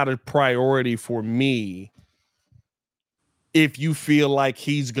is not a priority for me, if you feel like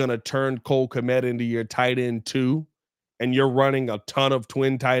he's going to turn Cole Kmet into your tight end 2 and you're running a ton of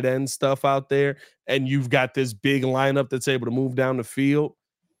twin tight end stuff out there and you've got this big lineup that's able to move down the field,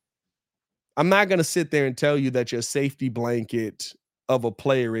 I'm not going to sit there and tell you that your safety blanket of a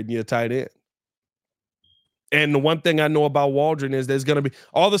player in your tight end. And the one thing I know about Waldron is there's going to be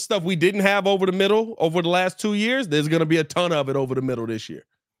all the stuff we didn't have over the middle over the last 2 years. There's going to be a ton of it over the middle this year.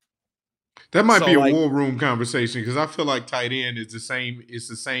 That might be a war room conversation because I feel like tight end is the same. It's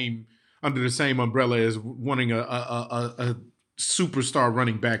the same under the same umbrella as wanting a superstar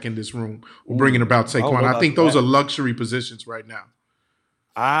running back in this room or bringing about Saquon. I think those are luxury positions right now.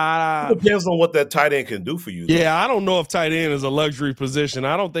 It depends on what that tight end can do for you. Yeah, I don't know if tight end is a luxury position.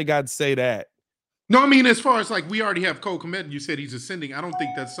 I don't think I'd say that. No, I mean, as far as like we already have Cole Kmet and you said he's ascending, I don't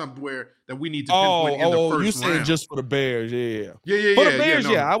think that's somewhere that we need to pinpoint in the first round. You said just for the Bears, yeah. For the Bears,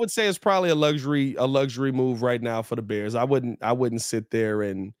 I would say it's probably a luxury move right now for the Bears. I wouldn't sit there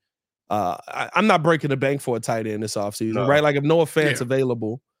and I'm not breaking the bank for a tight end this offseason, right? Like if Noah Fant's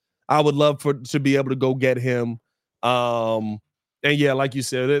available, I would love to be able to go get him. And yeah, like you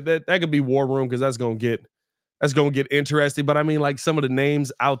said, that could be war room because that's gonna get interesting. But I mean, like some of the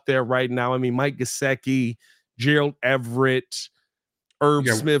names out there right now. I mean, Mike Gesicki, Gerald Everett, Herb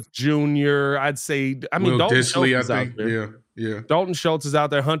Smith Jr. I'd say. I mean, Dalton Disley, Schultz is out there. Yeah. Dalton Schultz is out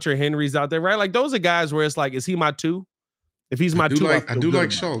there. Hunter Henry's out there, right? Like those are guys where it's like, is he my 2? If he's my 2, I do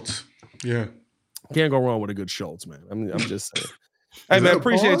like Schultz. Yeah, can't go wrong with a good Schultz, man. I'm just saying. Hey man,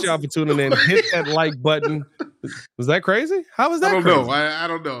 appreciate y'all for tuning in. Hit that like button. Was that crazy? How was that? I don't know. I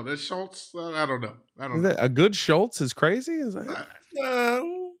don't know. That Schultz. I don't know. A good Schultz is crazy. Is that? I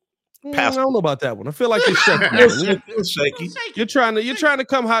don't know about that one. I feel like you're shaky. You're trying to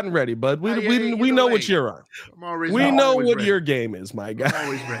come hot and ready, but we know what you're on. We know what your game is, my guy. I'm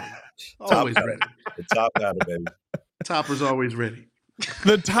always ready. Always ready. The top got it, baby. Topper's always ready.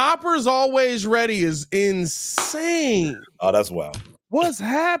 The Topper's always ready is insane. Oh, that's wild. What's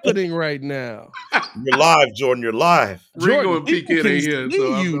happening right now? You're live, Jordan. You're live. Ringo and PK ain't here,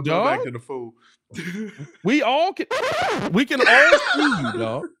 so I'm back to the fold. We can all see you,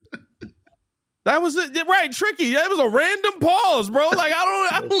 dog. That was it, right? Tricky. That was a random pause, bro. Like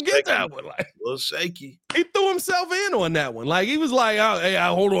I don't get that one. Like a little shaky. He threw himself in on that one. Like he was like, "Hey,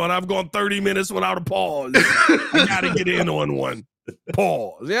 hold on, I've gone 30 minutes without a pause. I got to get in on one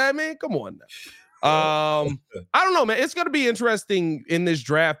pause." Yeah, I mean, come on now. I don't know, man. It's going to be interesting in this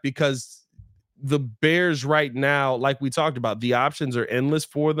draft because the Bears right now, like we talked about, the options are endless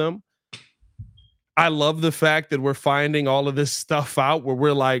for them. I love the fact that we're finding all of this stuff out where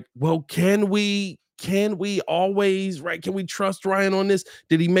we're like, well, can we can we always, right? Can we trust Ryan on this?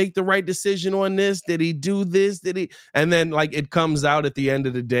 Did he make the right decision on this? Did he do this? Did he? And then like it comes out at the end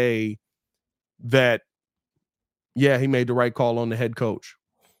of the day that, yeah, he made the right call on the head coach.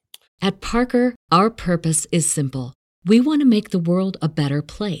 At Parker, our purpose is simple. We want to make the world a better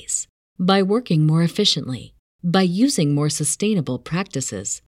place by working more efficiently, by using more sustainable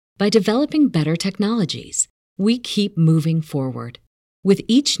practices, by developing better technologies. We keep moving forward. With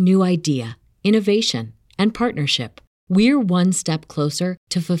each new idea, innovation, and partnership, we're one step closer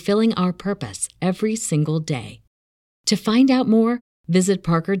to fulfilling our purpose every single day. To find out more, visit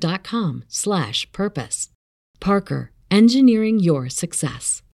parker.com/purpose. Parker, engineering your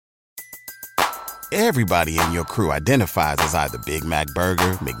success. Everybody in your crew identifies as either Big Mac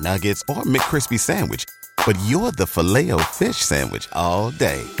Burger, McNuggets, or McCrispy Sandwich. But you're the Filet-O-Fish Sandwich all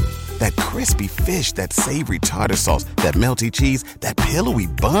day. That crispy fish, that savory tartar sauce, that melty cheese, that pillowy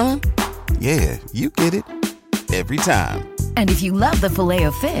bun. Yeah, you get it. Every time. And if you love the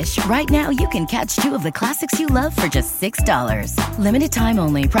Filet-O-Fish, right now you can catch 2 of the classics you love for just $6. Limited time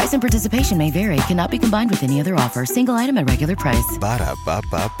only. Price and participation may vary. Cannot be combined with any other offer. Single item at regular price.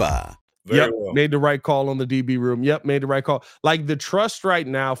 Ba-da-ba-ba-ba. Made the right call on the DB room. Yep, made the right call. Like the trust right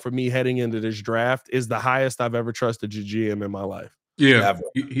now for me heading into this draft is the highest I've ever trusted a GM in my life. Yeah,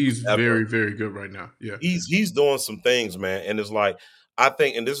 he's very, very good right now. Yeah, he's doing some things, man, and it's like I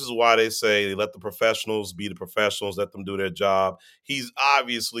think, and this is why they say let the professionals be the professionals, let them do their job. He's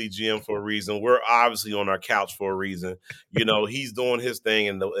obviously GM for a reason. We're obviously on our couch for a reason. You know, he's doing his thing,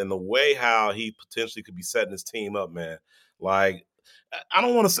 and the way how he potentially could be setting his team up, man. Like, I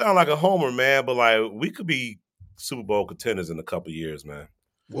don't want to sound like a homer, man, but like we could be Super Bowl contenders in a couple of years, man.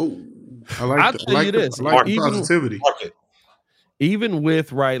 Whoa, I like the positivity. Even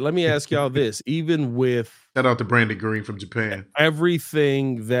with, right, let me ask y'all this. Even with shout out to Brandon Green from Japan.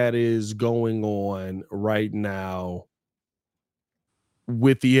 Everything that is going on right now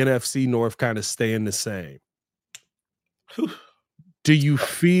with the NFC North kind of staying the same. Do you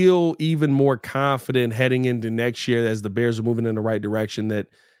feel even more confident heading into next year as the Bears are moving in the right direction that,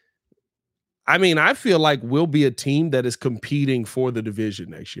 I mean, I feel like we'll be a team that is competing for the division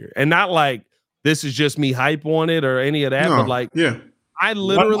next year. And not like this is just me hype on it or any of that, but like, yeah, I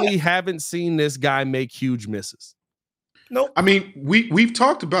literally haven't seen this guy make huge misses. Nope. I mean, we've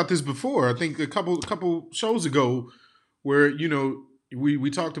talked about this before. I think a couple shows ago where, you know,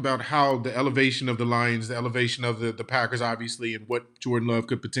 we talked about how the elevation of the Lions, the elevation of the Packers, obviously, and what Jordan Love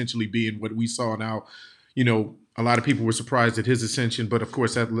could potentially be and what we saw now. You know, a lot of people were surprised at his ascension, but of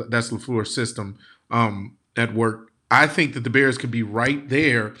course that's LaFleur's system at work. I think that the Bears could be right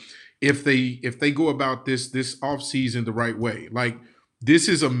there if they go about this offseason the right way. Like, this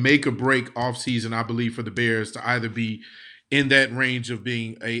is a make or break offseason, I believe, for the Bears to either be in that range of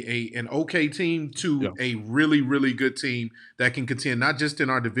being an okay team to a really, really good team that can contend not just in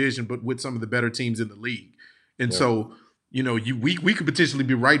our division, but with some of the better teams in the league. And so, you know, we could potentially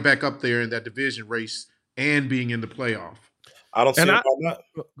be right back up there in that division race and being in the playoff. I don't see why not.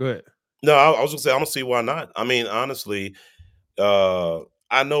 Go ahead. No, I was going to say, I don't see why not. I mean, honestly,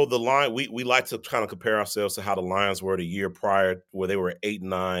 I know the line. We like to kind of compare ourselves to how the Lions were the year prior, where they were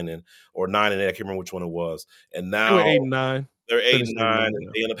 8-9 or 9-8. I can't remember which one it was. And now they were 8-9. They're 8-9,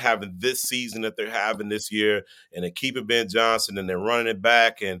 and they end up having this season that they're having this year, and they're keeping Ben Johnson, and they're running it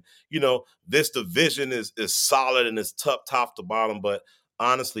back. And you know, this division is solid and it's tough, top to bottom. But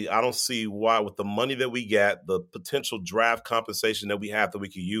honestly, I don't see why, with the money that we got, the potential draft compensation that we have that we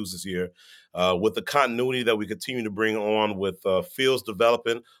could use this year, with the continuity that we continue to bring on with Fields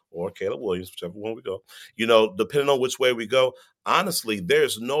developing or Caleb Williams, whichever one we go, you know, depending on which way we go, honestly,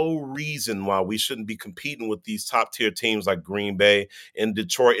 there's no reason why we shouldn't be competing with these top-tier teams like Green Bay and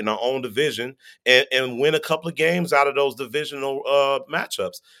Detroit in our own division and win a couple of games out of those divisional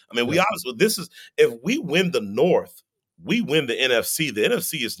matchups. I mean, we obviously, if we win the North, we win the NFC. The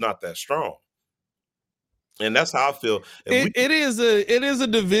NFC is not that strong. And that's how I feel. It is a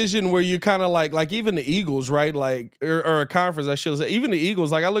division where you kind of like even the Eagles, right? Like or a conference, I should say. Even the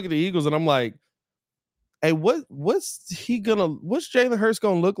Eagles, like I look at the Eagles and I'm like, hey, what's Jalen Hurts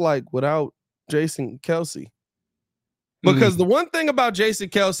gonna look like without Jason Kelce? Because the one thing about Jason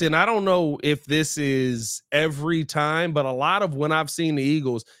Kelce, and I don't know if this is every time, but a lot of when I've seen the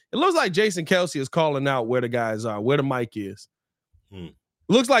Eagles, it looks like Jason Kelce is calling out where the guys are, where the mic is.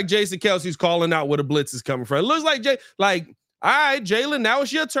 Looks like Jason Kelce's calling out where the blitz is coming from. It looks like all right, Jalen, now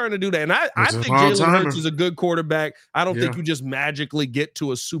it's your turn to do that. And I think Jalen Hurts is a good quarterback. I don't think you just magically get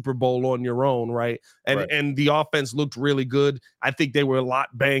to a Super Bowl on your own, right? And the offense looked really good. I think they were a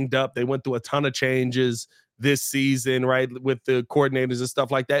lot banged up. They went through a ton of changes. this season, right? With the coordinators and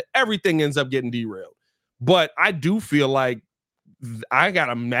stuff like that, everything ends up getting derailed. But I do feel like I got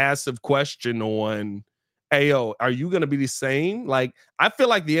a massive question on, Ayo, are you going to be the same? Like, I feel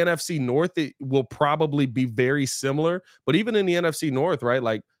like the NFC North will probably be very similar, but even in the NFC North, right?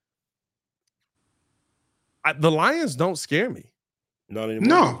 Like, the Lions don't scare me. Not anymore.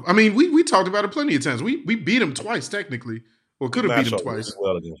 No, I mean we talked about it plenty of times. We beat them twice technically, or could have beat them twice.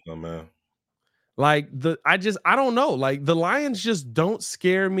 Well against them, man. Like I don't know. Like the Lions just don't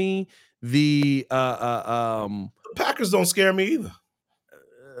scare me. The Packers don't scare me either.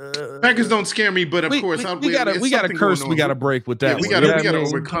 Packers don't scare me, but of course we got a curse we got to break with that. We got to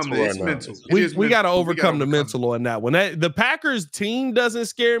overcome this mental. We got to overcome the mental on that one. The Packers team doesn't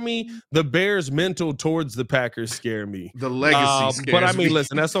scare me. The Bears mental towards the Packers scare me. The legacy scares but I mean, me.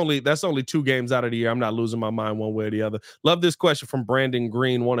 listen, that's only 2 games out of the year. I'm not losing my mind one way or the other. Love this question from Brandon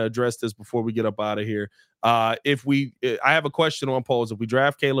Green. Want to address this before we get up out of here. I have a question on polls. If we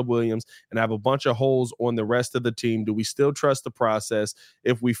draft Caleb Williams and have a bunch of holes on the rest of the team, do we still trust the process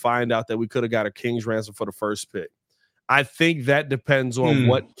if we find out that we could have got a king's ransom for the first pick? I think that depends on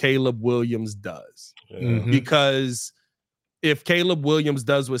what Caleb Williams does. Because if Caleb Williams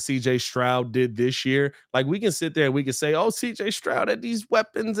does what CJ Stroud did this year, like we can sit there and we can say, oh, CJ Stroud had these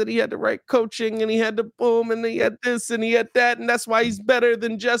weapons and he had the right coaching and he had the boom and he had this and he had that. And that's why he's better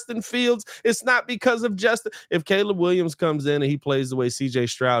than Justin Fields. It's not because of Justin. If Caleb Williams comes in and he plays the way CJ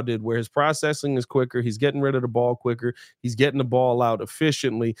Stroud did, where his processing is quicker, he's getting rid of the ball quicker, he's getting the ball out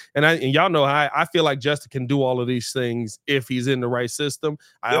efficiently. And y'all know I feel like Justin can do all of these things if he's in the right system.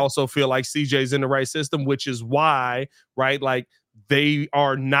 I also feel like CJ's in the right system, which is why, right? Like they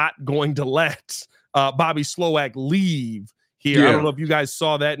are not going to let Bobby Slowak leave here. I don't know if you guys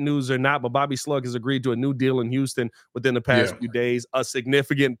saw that news or not, but Bobby Slowak has agreed to a new deal in Houston within the past few days. A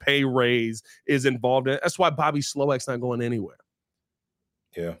significant pay raise is involved in it. That's why Bobby Slowak's not going anywhere.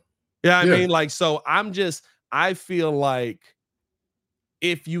 I mean, like, so I feel like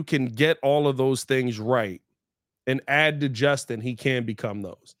if you can get all of those things right and add to Justin, he can become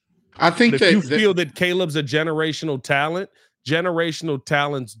those. I think if you feel that Caleb's a generational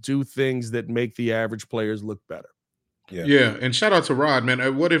talents do things that make the average players look better. Yeah. And shout out to Rod,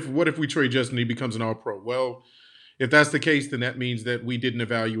 man. What if we trade Justin and he becomes an all-pro? Well, if that's the case, then that means that we didn't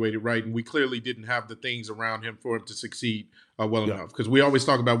evaluate it right, and we clearly didn't have the things around him for him to succeed well enough. Because we always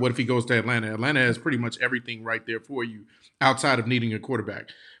talk about what if he goes to Atlanta. Atlanta has pretty much everything right there for you outside of needing a quarterback.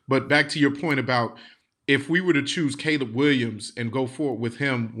 But back to your point about if we were to choose Caleb Williams and go forward with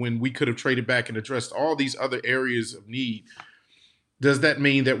him when we could have traded back and addressed all these other areas of need, does that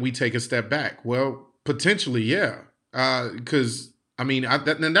mean that we take a step back? Well, potentially, yeah. Because, I mean,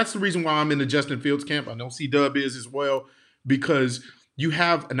 and that's the reason why I'm in the Justin Fields camp. I know C-Dub is as well, because you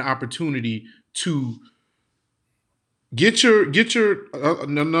have an opportunity to get your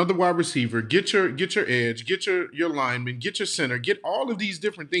another wide receiver, get your edge, get your lineman, get your center, get all of these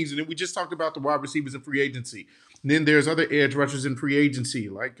different things. And then we just talked about the wide receivers in free agency. And then there's other edge rushers in free agency,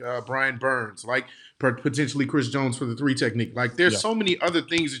 like Brian Burns, like potentially Chris Jones for the 3 technique. Like there's so many other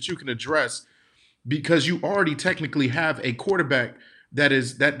things that you can address because you already technically have a quarterback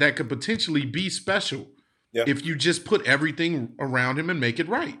that could potentially be special if you just put everything around him and make it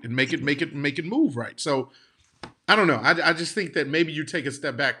right and make it move right. So I don't know. I just think that maybe you take a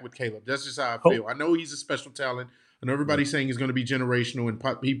step back with Caleb. That's just how I feel. I know he's a special talent. I know everybody's saying he's going to be generational, and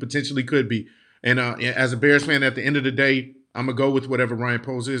he potentially could be. And as a Bears fan, at the end of the day, I'm going to go with whatever Ryan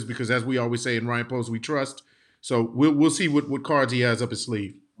Poles is, because as we always say, in Ryan Poles, we trust. So we'll see what cards he has up his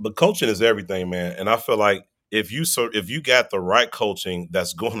sleeve. But coaching is everything, man. And I feel like if you got the right coaching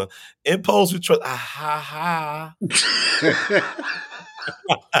that's going to impose with trust, the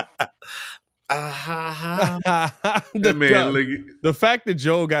fact that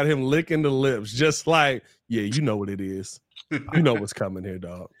Joe got him licking the lips, just like, yeah, you know what it is. You know what's coming here,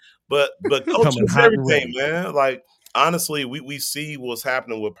 dog. But coaching is everything, man. Like, honestly, we see what's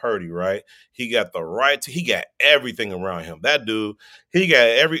happening with Purdy, right? He got he got everything around him. That dude, he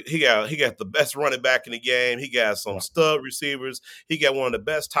got the best running back in the game. He got some stud receivers. He got one of the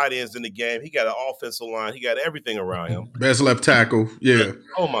best tight ends in the game. He got an offensive line. He got everything around him. Best left tackle. Yeah.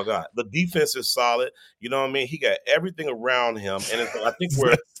 Oh my God. The defense is solid. You know what I mean? He got everything around him. And I think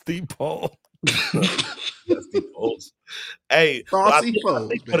we're Steve Paul. Hey, I think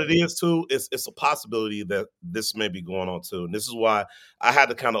what it is too is it's a possibility that this may be going on too, and this is why I had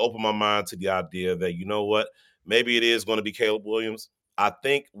to kind of open my mind to the idea that, you know what, maybe it is going to be Caleb Williams. I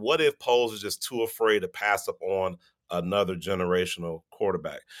think, what if Poles is just too afraid to pass up on another generational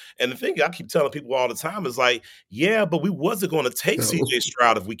quarterback? And the thing I keep telling people all the time is like, yeah, but we wasn't going to take CJ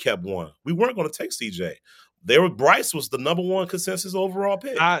Stroud if we kept one. We weren't going to take CJ. Bryce was the number one consensus overall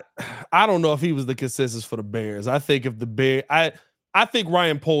pick. I don't know if he was the consensus for the Bears. I think if the I think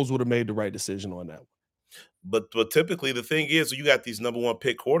Ryan Poles would have made the right decision on that one. But typically the thing is, you got these number one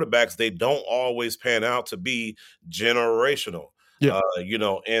pick quarterbacks, they don't always pan out to be generational. Yeah.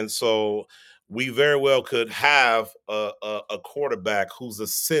 And so we very well could have a quarterback who's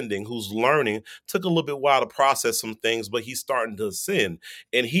ascending, who's learning. Took a little bit while to process some things, but he's starting to ascend.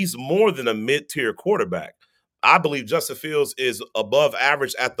 And he's more than a mid-tier quarterback. I believe Justin Fields is above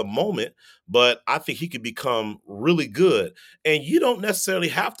average at the moment, but I think he could become really good. And you don't necessarily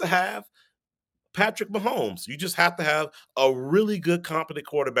have to have Patrick Mahomes. You just have to have a really good, competent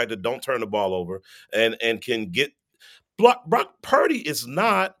quarterback that don't turn the ball over and can get Brock Purdy is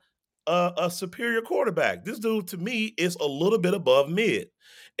not a superior quarterback. This dude, to me, is a little bit above mid.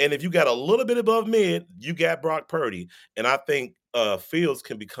 And if you got a little bit above mid, you got Brock Purdy. And I think Fields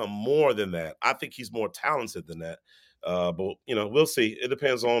can become more than that. I think he's more talented than that. But we'll see. It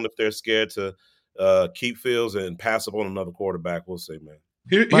depends on if they're scared to keep Fields and pass up on another quarterback. We'll see, man.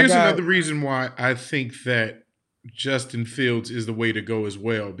 Here's another reason why I think that Justin Fields is the way to go as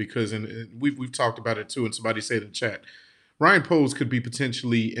well, because we've talked about it too, and somebody said in the chat, Ryan Poles could be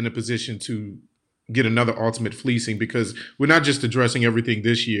potentially in a position to get another ultimate fleecing, because we're not just addressing everything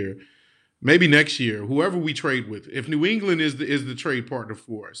this year. Maybe next year, whoever we trade with, if New England is the trade partner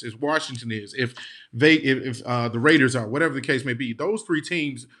for us, if Washington is, if the Raiders are, whatever the case may be, those three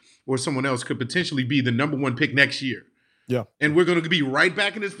teams or someone else could potentially be the number one pick next year. Yeah. And we're going to be right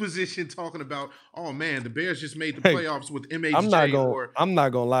back in this position talking about, oh, man, the Bears just made the playoffs with MHJ. I'm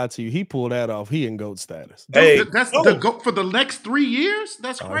not going to lie to you. He pulled that off. He in GOAT status. That's the GOAT for the next 3 years?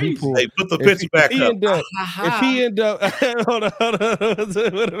 That's crazy. Put the picture back up. If he end up hold on.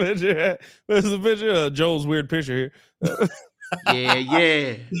 What's the picture? Joel's weird picture here.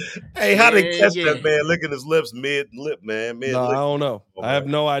 Yeah. Hey, how they catch that man licking his lips mid-lip, man? No, I don't know. I have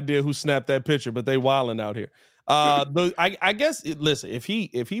no idea who snapped that picture, but they wilding out here. I guess listen, if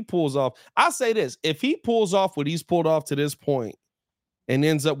he pulls off, I'll say this: if he pulls off what he's pulled off to this point and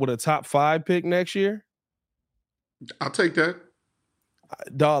ends up with a top 5 pick next year, I'll take that.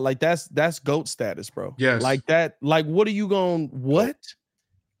 Dog, like that's GOAT status, bro. Yes. Like that, like what are you going, what?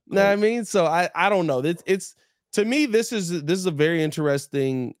 Know what I mean? So I don't know. It's to me, this is a very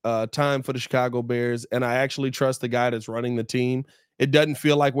interesting time for the Chicago Bears, and I actually trust the guy that's running the team. It doesn't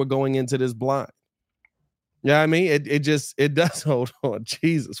feel like we're going into this blind. Yeah, I mean, it does. Hold on,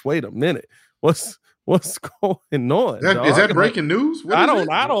 Jesus, wait a minute. What's going on? Is that breaking news?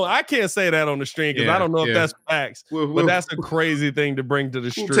 I can't say that on the stream because I don't know if that's facts. But that's a crazy thing to bring to the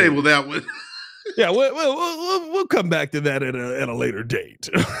stream. We'll table that one. Yeah, we'll come back to that at a later date.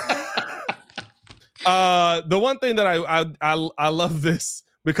 The one thing that I love this,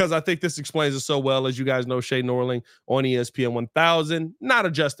 because I think this explains it so well. As you guys know, Shay Norling on ESPN 1000, not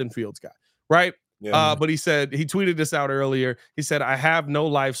a Justin Fields guy, right? Yeah. But he tweeted this out earlier. He said, I have no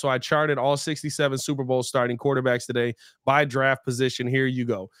life, so I charted all 67 Super Bowl starting quarterbacks today by draft position. Here you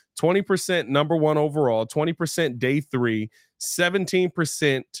go. 20% number 1 overall, 20% day 3,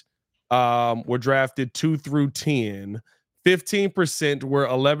 17% were drafted 2 through 10, 15% were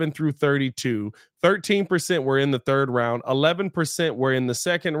 11 through 32, 13% were in the 3rd round, 11% were in the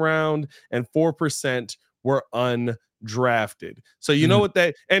 2nd round, and 4% were undrafted. So you know what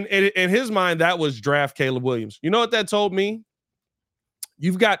that, and in his mind, that was draft Caleb Williams. You know what that told me?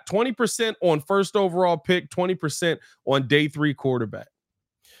 You've got 20% on 1st overall pick, 20% on day 3 quarterback.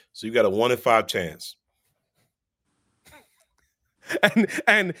 So you got a 1 in 5 chance.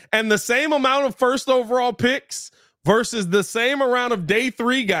 And the same amount of 1st overall picks versus the same amount of day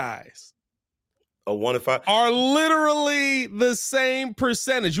 3 guys. A 1 in 5 are literally the same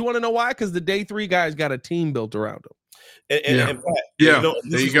percentage. You want to know why? Because the day 3 guys got a team built around them. And Pat, there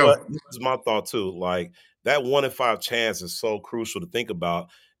you go. This is my thought too. Like that 1 in 5 chance is so crucial to think about.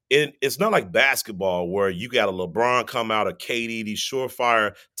 It's not like basketball where you got a LeBron come out, a KD, these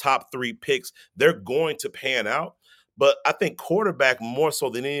surefire top 3 picks. They're going to pan out. But I think quarterback, more so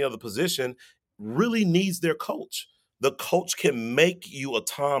than any other position, really needs their coach. The coach can make you a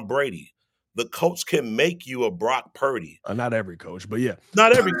Tom Brady. The coach can make you a Brock Purdy. Not every coach, but yeah.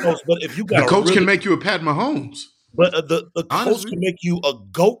 Not every coach, but if you got the coach can make you a Pat Mahomes. But the coach can make you a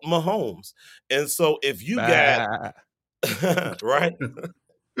GOAT Mahomes. And so if you got right,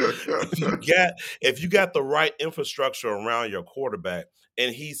 if you got the right infrastructure around your quarterback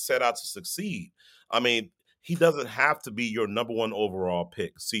and he's set out to succeed, I mean, he doesn't have to be your number 1 overall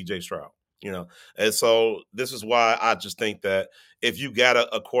pick, CJ Stroud. And so this is why I just think that if you got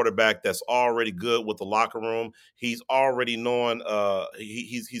a quarterback that's already good with the locker room, he's already knowing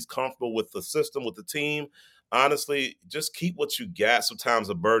he's comfortable with the system, with the team. Honestly, just keep what you got. Sometimes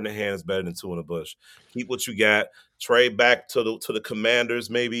a bird in the hand is better than two in the bush. Keep what you got. Trade back to the Commanders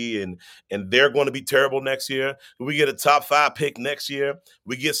maybe, and they're going to be terrible next year. We get a top 5 pick next year.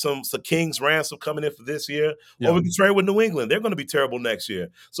 We get some King's ransom coming in for this year. Yeah. Or we can trade with New England. They're going to be terrible next year.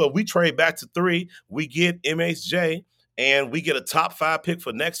 So if we trade back to 3, we get MHJ, and we get a top 5 pick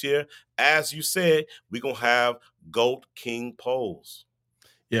for next year. As you said, we're going to have GOAT King Poles.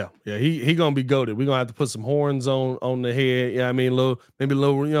 Yeah, he gonna be goated. We're gonna have to put some horns on the head. Yeah, I mean, maybe a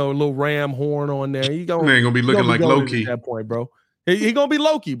little ram horn on there. He ain't gonna be looking like Loki at that point, bro. He gonna be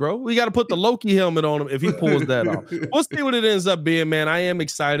Loki, bro. We got to put the Loki helmet on him if he pulls that off. We'll see what it ends up being, man. I am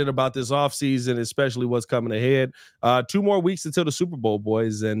excited about this offseason, especially what's coming ahead. 2 more weeks until the Super Bowl,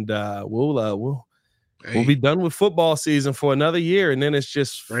 boys, and we'll be done with football season for another year, and then it's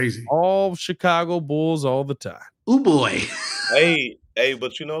just crazy. All Chicago Bulls all the time. Ooh boy. Hey,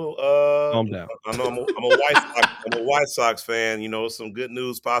 but calm down. I know I'm a White Sox fan. Some good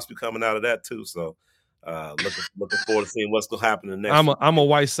news possibly coming out of that too. So, looking forward to seeing what's going to happen in the next. I'm a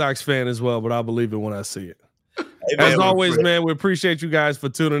White Sox fan as well, but I believe it when I see it. Hey, man, as always, man, we appreciate you guys for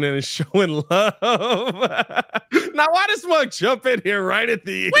tuning in and showing love. Now, why does Mug jump in here right at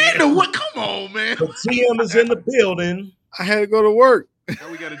the end? What? Come on, man. The TM is in the building. I had to go to work. Now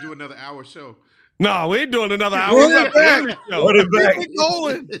we got to do another hour show. No, we ain't doing another hour. Run it back.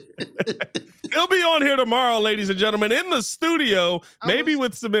 Going. He'll be on here tomorrow, ladies and gentlemen, in the studio, maybe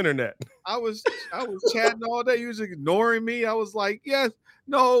with some internet. I was chatting all day. You was ignoring me. I was like, yes,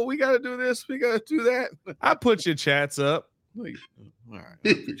 no, we got to do this. We got to do that. I put your chats up. All right.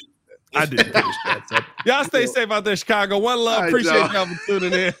 I did put your chats up. Y'all stay safe out there, Chicago. One love. Appreciate y'all for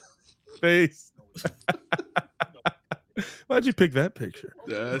tuning in. Peace. Why'd you pick that picture?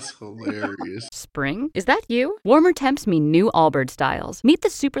 That's hilarious. Spring? Is that you? Warmer temps mean new Allbirds styles. Meet the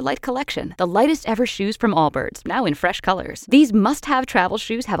Superlight Collection, the lightest ever shoes from Allbirds, now in fresh colors. These must-have travel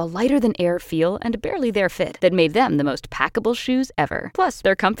shoes have a lighter-than-air feel and a barely-there fit that made them the most packable shoes ever. Plus,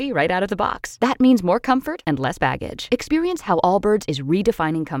 they're comfy right out of the box. That means more comfort and less baggage. Experience how Allbirds is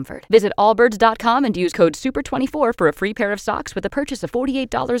redefining comfort. Visit allbirds.com and use code SUPER24 for a free pair of socks with a purchase of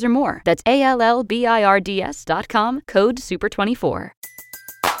 $48 or more. That's ALLBIRDS.com, code SUPER24.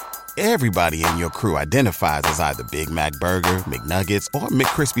 Everybody in your crew identifies as either Big Mac Burger, McNuggets, or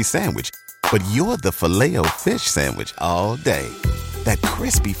McCrispy Sandwich. But you're the Filet-O-Fish Sandwich all day. That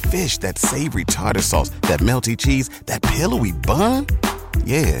crispy fish, that savory tartar sauce, that melty cheese, that pillowy bun.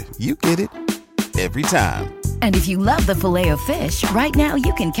 Yeah, you get it. Every time. And if you love the Filet-O-Fish, right now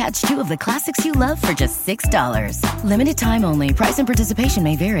you can catch 2 of the classics you love for just $6. Limited time only. Price and participation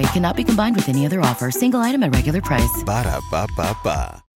may vary. Cannot be combined with any other offer. Single item at regular price. Ba-da-ba-ba-ba.